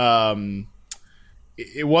just like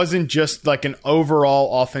an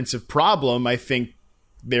overall offensive problem. I think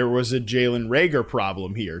there was a Jalen Reagor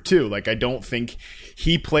problem here too. Like, I don't think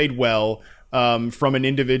he played well from an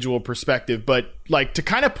individual perspective, but like to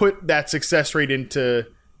kind of put that success rate into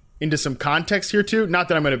some context here too. Not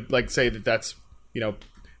that I'm going to like say that that's, you know,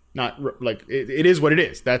 not like it is what it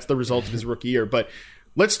is. That's the result of his rookie year. But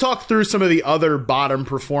let's talk through some of the other bottom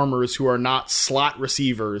performers who are not slot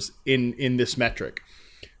receivers in this metric.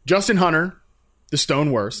 Justin Hunter, the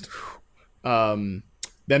stone worst. Then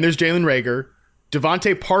there's Jalen Reagor,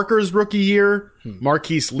 Devontae Parker's rookie year,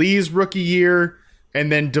 Marquise Lee's rookie year,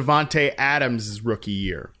 and then Devontae Adams' rookie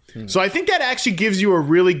year. So I think that actually gives you a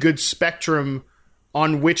really good spectrum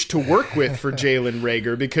on which to work with for Jalen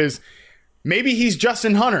Reagor, because maybe he's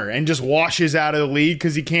Justin Hunter and just washes out of the league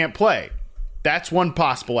because he can't play. That's one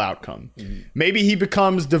possible outcome. Maybe he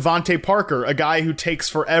becomes Devontae Parker, a guy who takes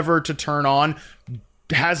forever to turn on,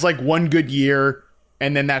 has like one good year,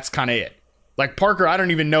 and then that's kind of it. Like Parker, I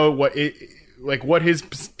don't even know what his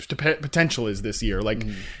potential is this year. Like,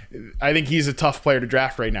 I think he's a tough player to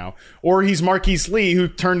draft right now. Or he's Marquise Lee, who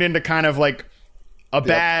turned into kind of like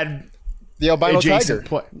the albino tiger.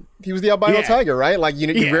 He was the albino tiger, right? Like,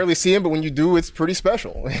 you rarely see him, but when you do, it's pretty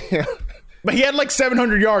special. But he had like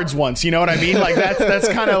 700 yards once, you know what I mean? Like that's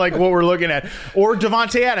kind of like what we're looking at. Or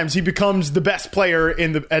Devontae Adams, he becomes the best player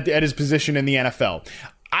at his position in the NFL.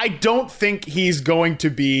 I don't think he's going to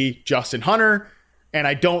be Justin Hunter, and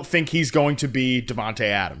I don't think he's going to be Devontae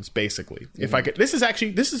Adams, basically. If I could, this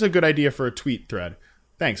is a good idea for a tweet thread.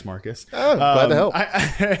 Thanks, Marcus. Oh, glad to help.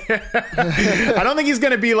 I don't think he's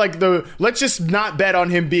going to be like let's just not bet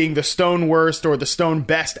on him being the stone worst or the stone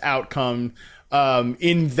best outcome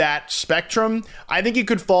in that spectrum. I think he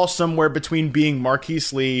could fall somewhere between being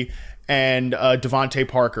Marquise Lee and Devontae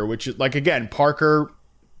Parker, which is, like, again, Parker,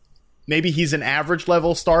 maybe he's an average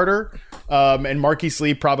level starter, and Marquise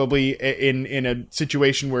Lee probably in a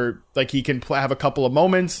situation where, like, he can have a couple of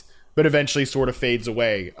moments, but eventually sort of fades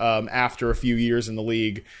away after a few years in the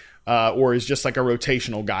league, or is just like a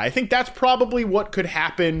rotational guy. I think that's probably what could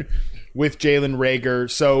happen with Jalen Reagor.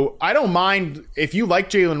 So I don't mind if you like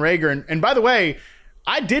Jalen Reagor. And by the way,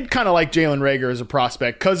 I did kind of like Jalen Reagor as a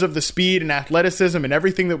prospect because of the speed and athleticism and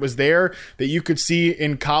everything that was there that you could see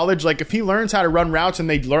in college. Like, if he learns how to run routes and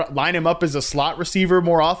they line him up as a slot receiver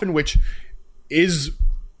more often, which is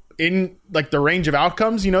in like the range of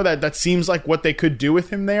outcomes, that seems like what they could do with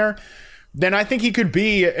him there, then I think he could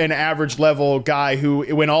be an average level guy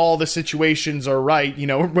who, when all the situations are right,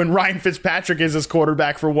 when Ryan Fitzpatrick is his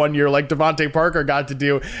quarterback for 1 year, like Devontae Parker got to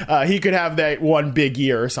do, he could have that one big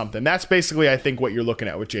year or something. That's basically, I think, what you're looking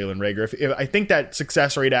at with Jalen Reagor. If I think that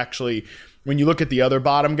success rate actually, when you look at the other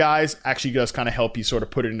bottom guys, actually does kind of help you sort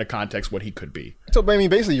of put it into context what he could be. So, I mean,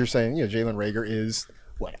 basically you're saying, Jalen Reagor is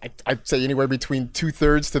what I'd say anywhere between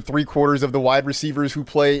 2/3 to 3/4 of the wide receivers who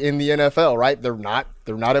play in the NFL, right? They're not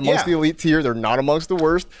amongst the elite tier. They're not amongst the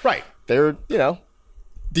worst. Right. They're,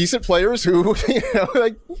 decent players who,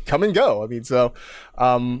 like, come and go. I mean, so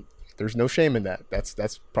there's no shame in that.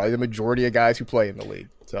 That's probably the majority of guys who play in the league.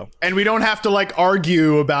 So, and we don't have to like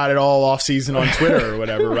argue about it all off season on Twitter or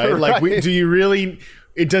whatever, right? Like,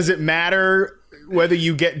 does it matter whether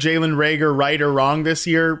you get Jalen Reagor right or wrong this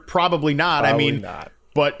year? Probably not. Probably not.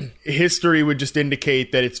 But history would just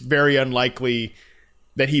indicate that it's very unlikely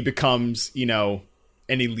that he becomes, an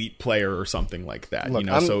elite player or something like that. Look,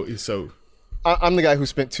 I'm the guy who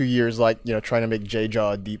spent 2 years, trying to make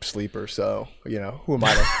J-Jaw a deep sleeper. So, who am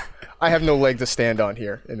I to? I have no leg to stand on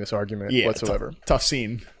here in this argument whatsoever. Tough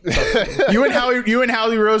scene. You and Howie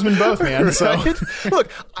Roseman both, man. Right? So look,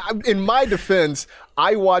 in my defense,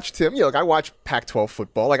 I watched him. I watched Pac-12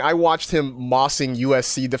 football. Like, I watched him mossing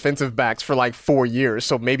USC defensive backs for like 4 years.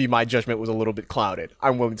 So maybe my judgment was a little bit clouded.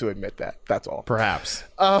 I'm willing to admit that. That's all. Perhaps.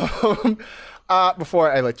 Before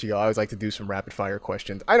I let you go, I always like to do some rapid fire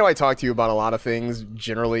questions. I know I talk to you about a lot of things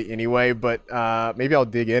generally anyway, but maybe I'll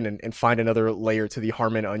dig in and find another layer to the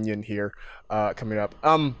Harmon onion here coming up.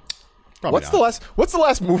 What's the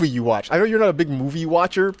last movie you watched? I know you're not a big movie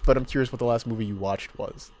watcher, but I'm curious what the last movie you watched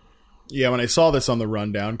was. Yeah, when I saw this on the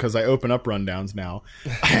rundown, because I open up rundowns now,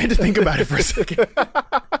 I had to think about it for a second.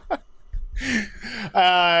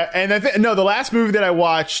 The last movie that I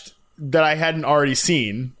watched that I hadn't already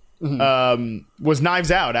seen was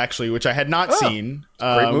Knives Out, actually, which I had not seen.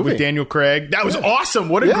 Great movie. With Daniel Craig. That was awesome.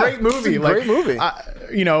 What a great movie. Great movie.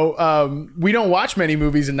 We don't watch many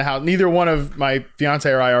movies in the house. Neither one of my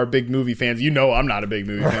fiance or I are big movie fans. I'm not a big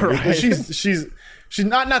movie fan. Right. She's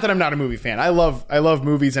not that I'm not a movie fan. I love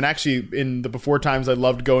movies, and actually in the before times I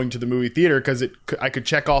loved going to the movie theater because I could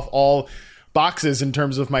check off all boxes in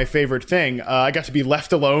terms of my favorite thing. I got to be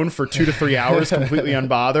left alone for 2 to 3 hours completely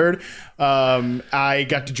unbothered. I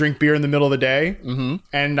got to drink beer in the middle of the day,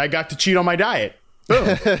 and I got to cheat on my diet.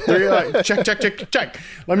 Boom. Check.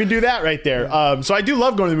 Let me do that right there. So I do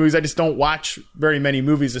love going to the movies. I just don't watch very many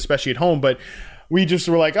movies, especially at home, but we just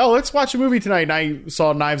were like, oh, let's watch a movie tonight. And I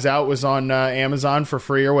saw Knives Out was on Amazon for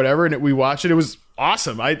free or whatever, and we watched it. It was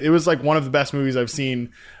awesome. It was like one of the best movies I've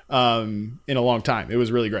seen in a long time. It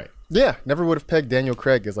was really great. Yeah, never would have pegged Daniel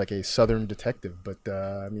Craig as like a Southern detective, but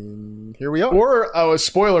here we are. Or a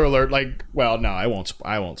spoiler alert, no, I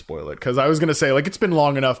won't spoil it because I was gonna say it's been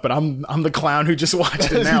long enough, but I'm the clown who just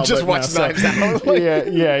watched it now. You just watched Knives Out.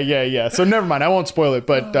 Yeah. So never mind, I won't spoil it,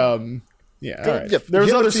 but yeah, all right.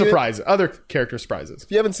 There's other surprises, other character surprises.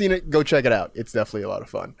 If you haven't seen it, go check it out. It's definitely a lot of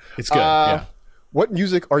fun. It's good. Yeah. What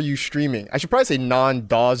music are you streaming? I should probably say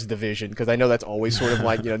non-Dawes division because I know that's always sort of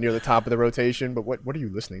like near the top of the rotation. But what are you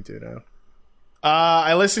listening to now?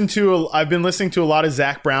 I've been listening to a lot of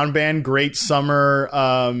Zac Brown Band. Great summer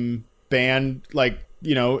band.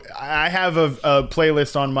 I have a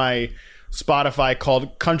playlist on my Spotify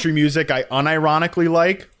called Country Music I unironically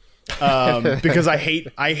like. Because I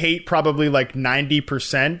hate probably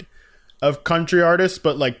 90% of country artists,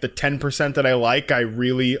 but the 10% that I like, I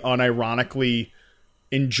really unironically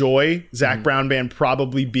enjoy. Zac Brown Band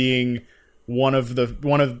probably being one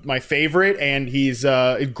of my favorite, and he's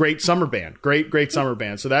a great summer band, great summer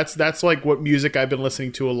band. So that's like what music I've been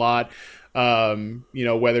listening to a lot.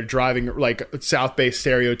 Whether driving like South Bay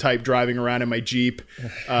stereotype, driving around in my Jeep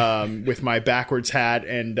with my backwards hat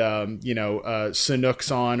and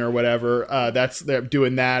Sanooks on or whatever, they're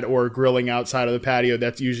doing that, or grilling outside of the patio.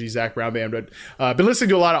 That's usually Zach Brown Band. But I've been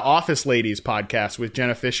listening to a lot of Office Ladies podcasts with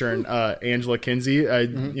Jenna Fisher and Angela Kinsey.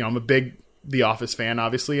 I'm a big The Office fan,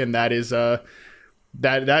 obviously, and that is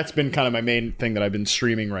that's been kind of my main thing that I've been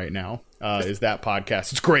streaming right now. Is that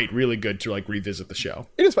podcast. It's great, really good to like revisit the show.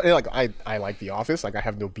 It is funny. Like I like The Office. Like I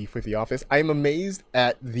have no beef with The Office. I am amazed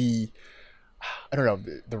at the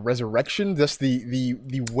resurrection, just the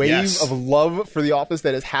wave of love for The Office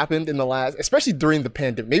that has happened in the last, especially during the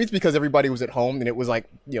pandemic. Maybe it's because everybody was at home and it was like,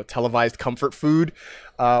 televised comfort food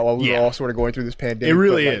while we were all sort of going through this pandemic. It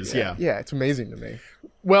really is. Yeah, it's amazing to me.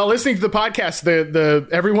 Well, listening to the podcast, the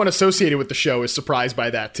everyone associated with the show is surprised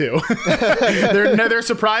by that too. They're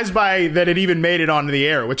surprised by that it even made it onto the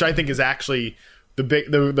air, which I think is actually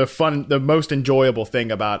the fun, the most enjoyable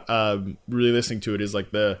thing about really listening to it is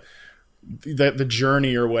like the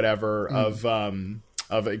journey or whatever of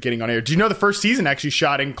it getting on air. Do you know the first season actually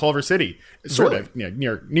shot in Culver City? Sort of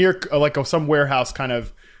near like some warehouse, kind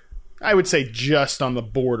of, I would say just on the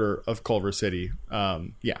border of Culver City.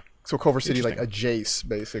 So Culver City, like a Jace,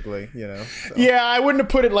 basically, So. Yeah, I wouldn't have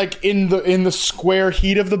put it like in the square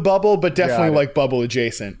heat of the bubble, but definitely like bubble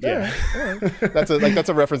adjacent. Yeah, that's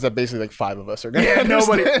a reference that basically like five of us are gonna. Yeah,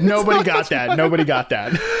 nobody got that. Nobody got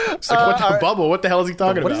that. It's like, what the bubble? What the hell is he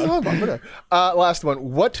talking about? What is he talking about? Last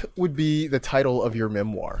one. What would be the title of your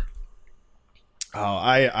memoir? Oh,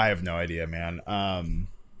 I have no idea, man.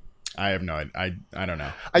 I have no idea. I don't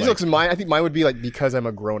know. I just look at mine. I think mine would be like Because I'm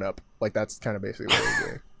a Grown Up. Like that's kind of basically what we're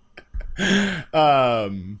doing.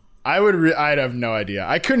 I'd have no idea.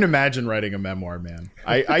 I couldn't imagine writing a memoir, man.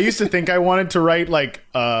 I used to think I wanted to write like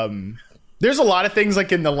there's a lot of things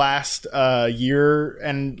like in the last year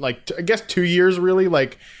and like I guess 2 years really,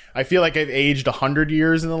 like I feel like I've aged 100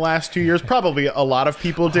 years in the last 2 years. Probably a lot of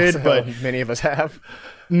people did, but many of us have.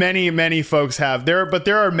 Many folks have.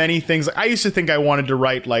 There are many things. I used to think I wanted to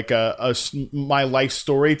write like a my life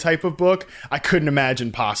story type of book. I couldn't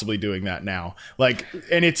imagine possibly doing that now. Like,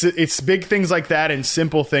 and it's big things like that and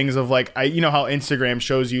simple things of like, how Instagram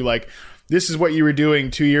shows you like, this is what you were doing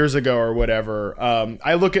 2 years ago or whatever.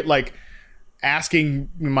 I look at like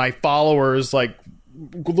asking my followers like,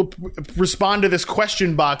 respond to this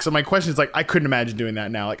question box, and my question is like, I couldn't imagine doing that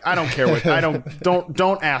now. Like, I don't care what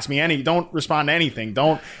don't ask me don't respond to anything,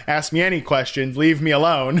 don't ask me any questions, leave me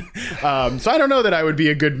alone. So I don't know that I would be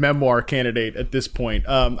a good memoir candidate at this point.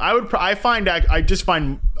 I just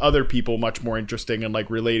find other people much more interesting and like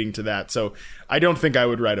relating to that, so I don't think I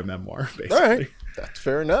would write a memoir, basically. All right, that's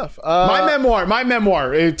fair enough. My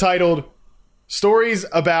memoir is titled Stories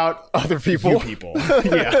About Other People.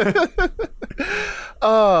 Yeah.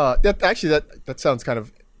 That sounds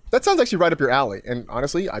actually right up your alley. And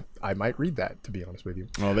honestly, I might read that, to be honest with you.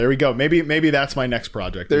 Well, there we go. Maybe that's my next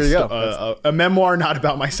project. There you go. A memoir not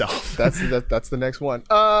about myself. That's the next one.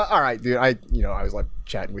 All right, dude. I was like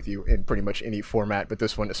chatting with you in pretty much any format, but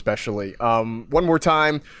this one especially. One more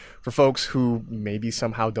time for folks who maybe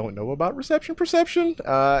somehow don't know about Reception Perception.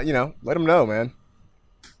 Let them know, man.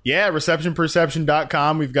 Yeah,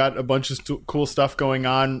 receptionperception.com. We've got a bunch of cool stuff going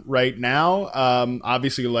on right now.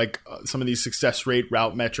 Obviously, like some of these success rate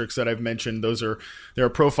route metrics that I've mentioned, there are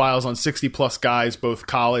profiles on 60 plus guys, both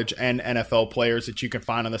college and NFL players, that you can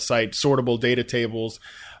find on the site, sortable data tables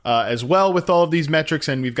as well with all of these metrics.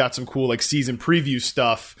 And we've got some cool like season preview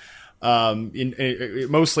stuff, in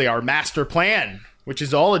mostly our master plan, which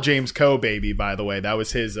is all a James Coe baby, by the way. That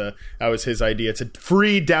was his idea. It's a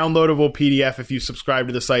free downloadable PDF. If you subscribe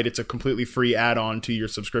to the site, it's a completely free add-on to your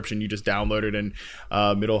subscription. You just download it, and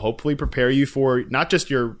it'll hopefully prepare you for not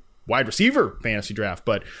just your wide receiver fantasy draft,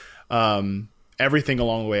 but everything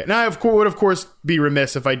along the way. And I would, of course, be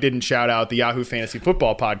remiss if I didn't shout out the Yahoo Fantasy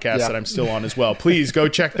Football podcast that I'm still on as well. Please go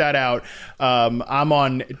check that out. I'm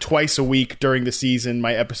on twice a week during the season.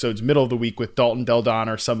 My episodes middle of the week with Dalton Del Don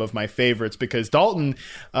are some of my favorites because Dalton,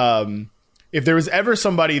 if there was ever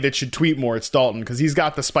somebody that should tweet more, it's Dalton, because he's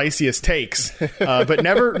got the spiciest takes, but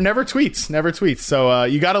never tweets. So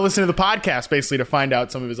you got to listen to the podcast basically to find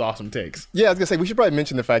out some of his awesome takes. Yeah, I was gonna say we should probably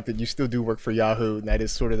mention the fact that you still do work for Yahoo, and that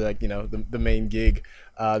is sort of like the main gig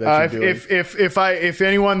that you're doing. If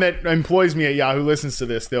anyone that employs me at Yahoo listens to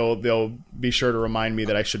this, they'll be sure to remind me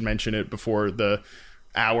that I should mention it before the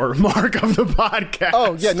hour mark of the podcast.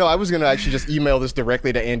 Oh yeah, no, I was gonna actually just email this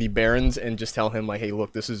directly to Andy Behrens and just tell him like, hey,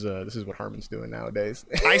 look, this is what Harmon's doing nowadays.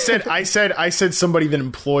 I said somebody that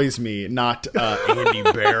employs me, not Andy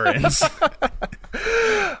Behrens.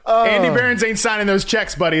 Andy Behrens ain't signing those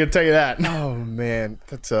checks, buddy. I'll tell you that. Oh man,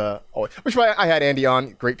 that's which why I had Andy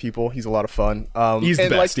on. Great people. He's a lot of fun. He's the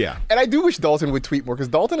best, yeah. And I do wish Dalton would tweet more because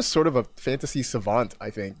Dalton is sort of a fantasy savant, I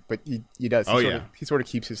think, but he does. He sort of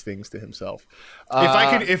keeps his things to himself.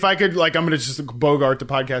 If I could, like, I'm gonna just bogart the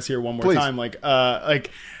podcast here one more time.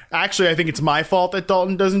 Actually, I think it's my fault that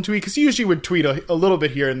Dalton doesn't tweet because he usually would tweet a little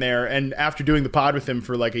bit here and there. And after doing the pod with him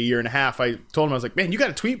for like a year and a half, I told him, I was like, man, you got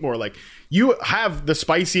to tweet more. Like, you have the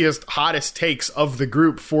spiciest, hottest takes of the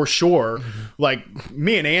group for sure. Mm-hmm. Like,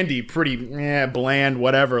 me and Andy, pretty bland,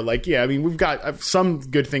 whatever. Like, yeah, I mean, we've got some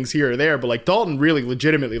good things here or there, but like Dalton really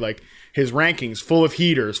legitimately, like, his rankings full of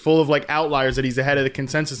heaters, full of like outliers that he's ahead of the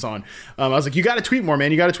consensus on. I was like, you got to tweet more,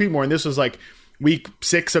 man. You got to tweet more. And this was like week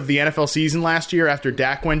 6 of the NFL season last year after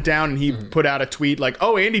Dak went down, and he put out a tweet like,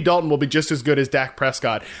 oh, Andy Dalton will be just as good as Dak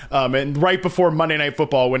Prescott. And right before Monday Night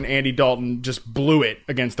Football, when Andy Dalton just blew it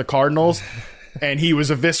against the Cardinals, and he was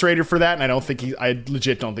eviscerated for that, and I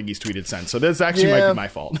legit don't think he's tweeted since. So this actually might be my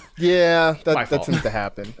fault. Yeah, that tends to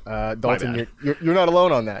happen. Dalton, you're not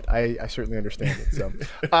alone on that. I certainly understand it. So,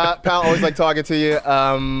 pal, always like talking to you.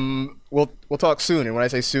 We'll talk soon, and when I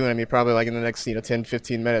say soon, I mean probably like in the next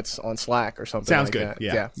 10-15 minutes on Slack or something. Sounds like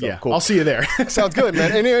good. That. Yeah. Cool. I'll see you there. Sounds good,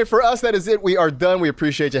 man. Anyway, for us, that is it. We are done. We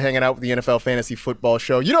appreciate you hanging out with the NFL Fantasy Football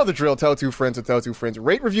Show. You know the drill. Tell 2 friends and tell 2 friends.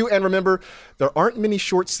 Rate, review, and remember, there aren't many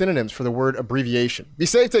short synonyms for the word abbreviation. Be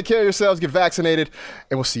safe, take care of yourselves, get vaccinated,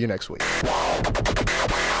 and we'll see you next week.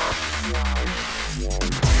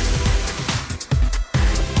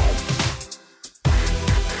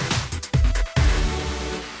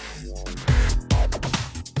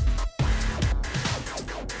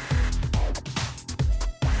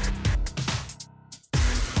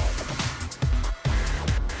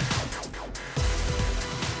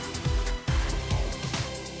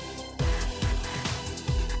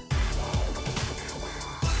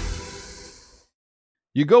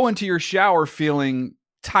 You go into your shower feeling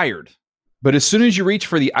tired, but as soon as you reach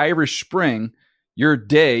for the Irish Spring, your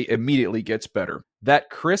day immediately gets better. That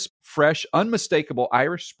crisp, fresh, unmistakable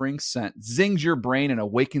Irish Spring scent zings your brain and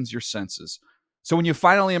awakens your senses. So when you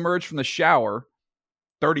finally emerge from the shower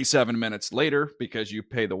 37 minutes later, because you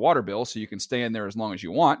pay the water bill so you can stay in there as long as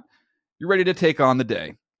you want, you're ready to take on the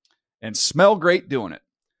day and smell great doing it.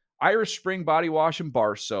 Irish Spring Body Wash and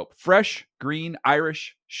Bar Soap. Fresh, green,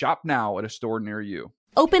 Irish. Shop now at a store near you.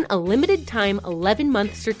 Open a limited-time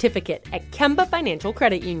 11-month certificate at Kemba Financial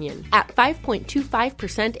Credit Union. At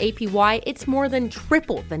 5.25% APY, it's more than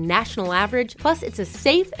triple the national average, plus it's a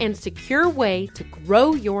safe and secure way to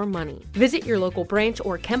grow your money. Visit your local branch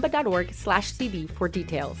or kemba.org/CD for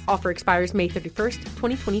details. Offer expires May 31st,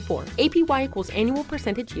 2024. APY equals annual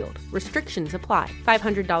percentage yield. Restrictions apply.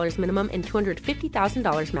 $500 minimum and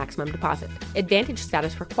 $250,000 maximum deposit. Advantage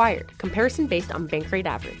status required. Comparison based on bank rate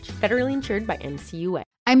average. Federally insured by NCUA.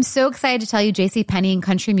 I'm so excited to tell you JCPenney and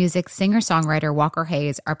country music singer-songwriter Walker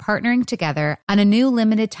Hayes are partnering together on a new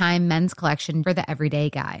limited-time men's collection for the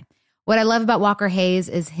everyday guy. What I love about Walker Hayes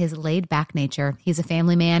is his laid-back nature. He's a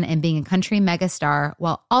family man, and being a country megastar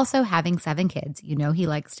while also having 7 kids, you know he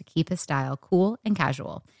likes to keep his style cool and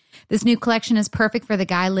casual. This new collection is perfect for the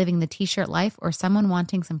guy living the t-shirt life or someone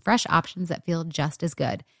wanting some fresh options that feel just as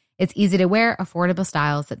good. It's easy to wear, affordable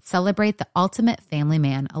styles that celebrate the ultimate family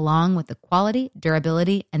man, along with the quality,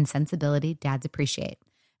 durability, and sensibility dads appreciate.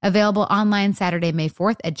 Available online Saturday, May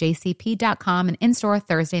 4th at jcp.com and in-store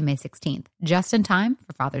Thursday, May 16th. Just in time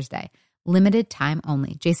for Father's Day. Limited time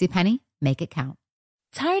only. JCPenney, make it count.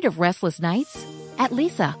 Tired of restless nights? At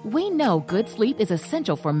Leesa, we know good sleep is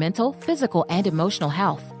essential for mental, physical, and emotional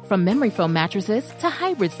health. From memory foam mattresses to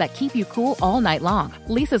hybrids that keep you cool all night long,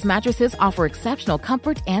 Leesa's mattresses offer exceptional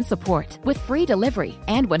comfort and support with free delivery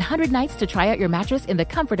and 100 nights to try out your mattress in the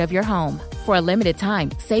comfort of your home. For a limited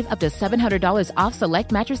time, save up to $700 off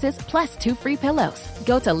select mattresses plus 2 free pillows.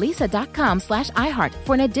 Go to leesa.com/iHeart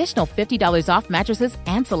for an additional $50 off mattresses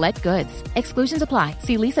and select goods. Exclusions apply.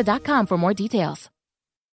 See leesa.com for more details.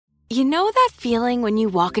 You know that feeling when you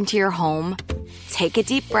walk into your home, take a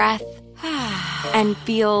deep breath, and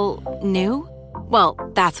feel new? Well,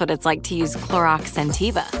 that's what it's like to use Clorox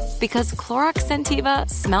Scentiva. Because Clorox Scentiva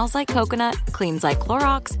smells like coconut, cleans like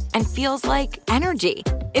Clorox, and feels like energy.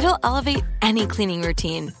 It'll elevate any cleaning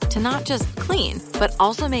routine to not just clean, but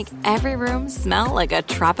also make every room smell like a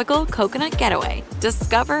tropical coconut getaway.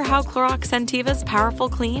 Discover how Clorox Scentiva's powerful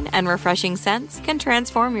clean and refreshing scents can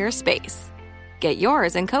transform your space. Get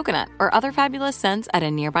yours in coconut or other fabulous scents at a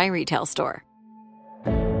nearby retail store.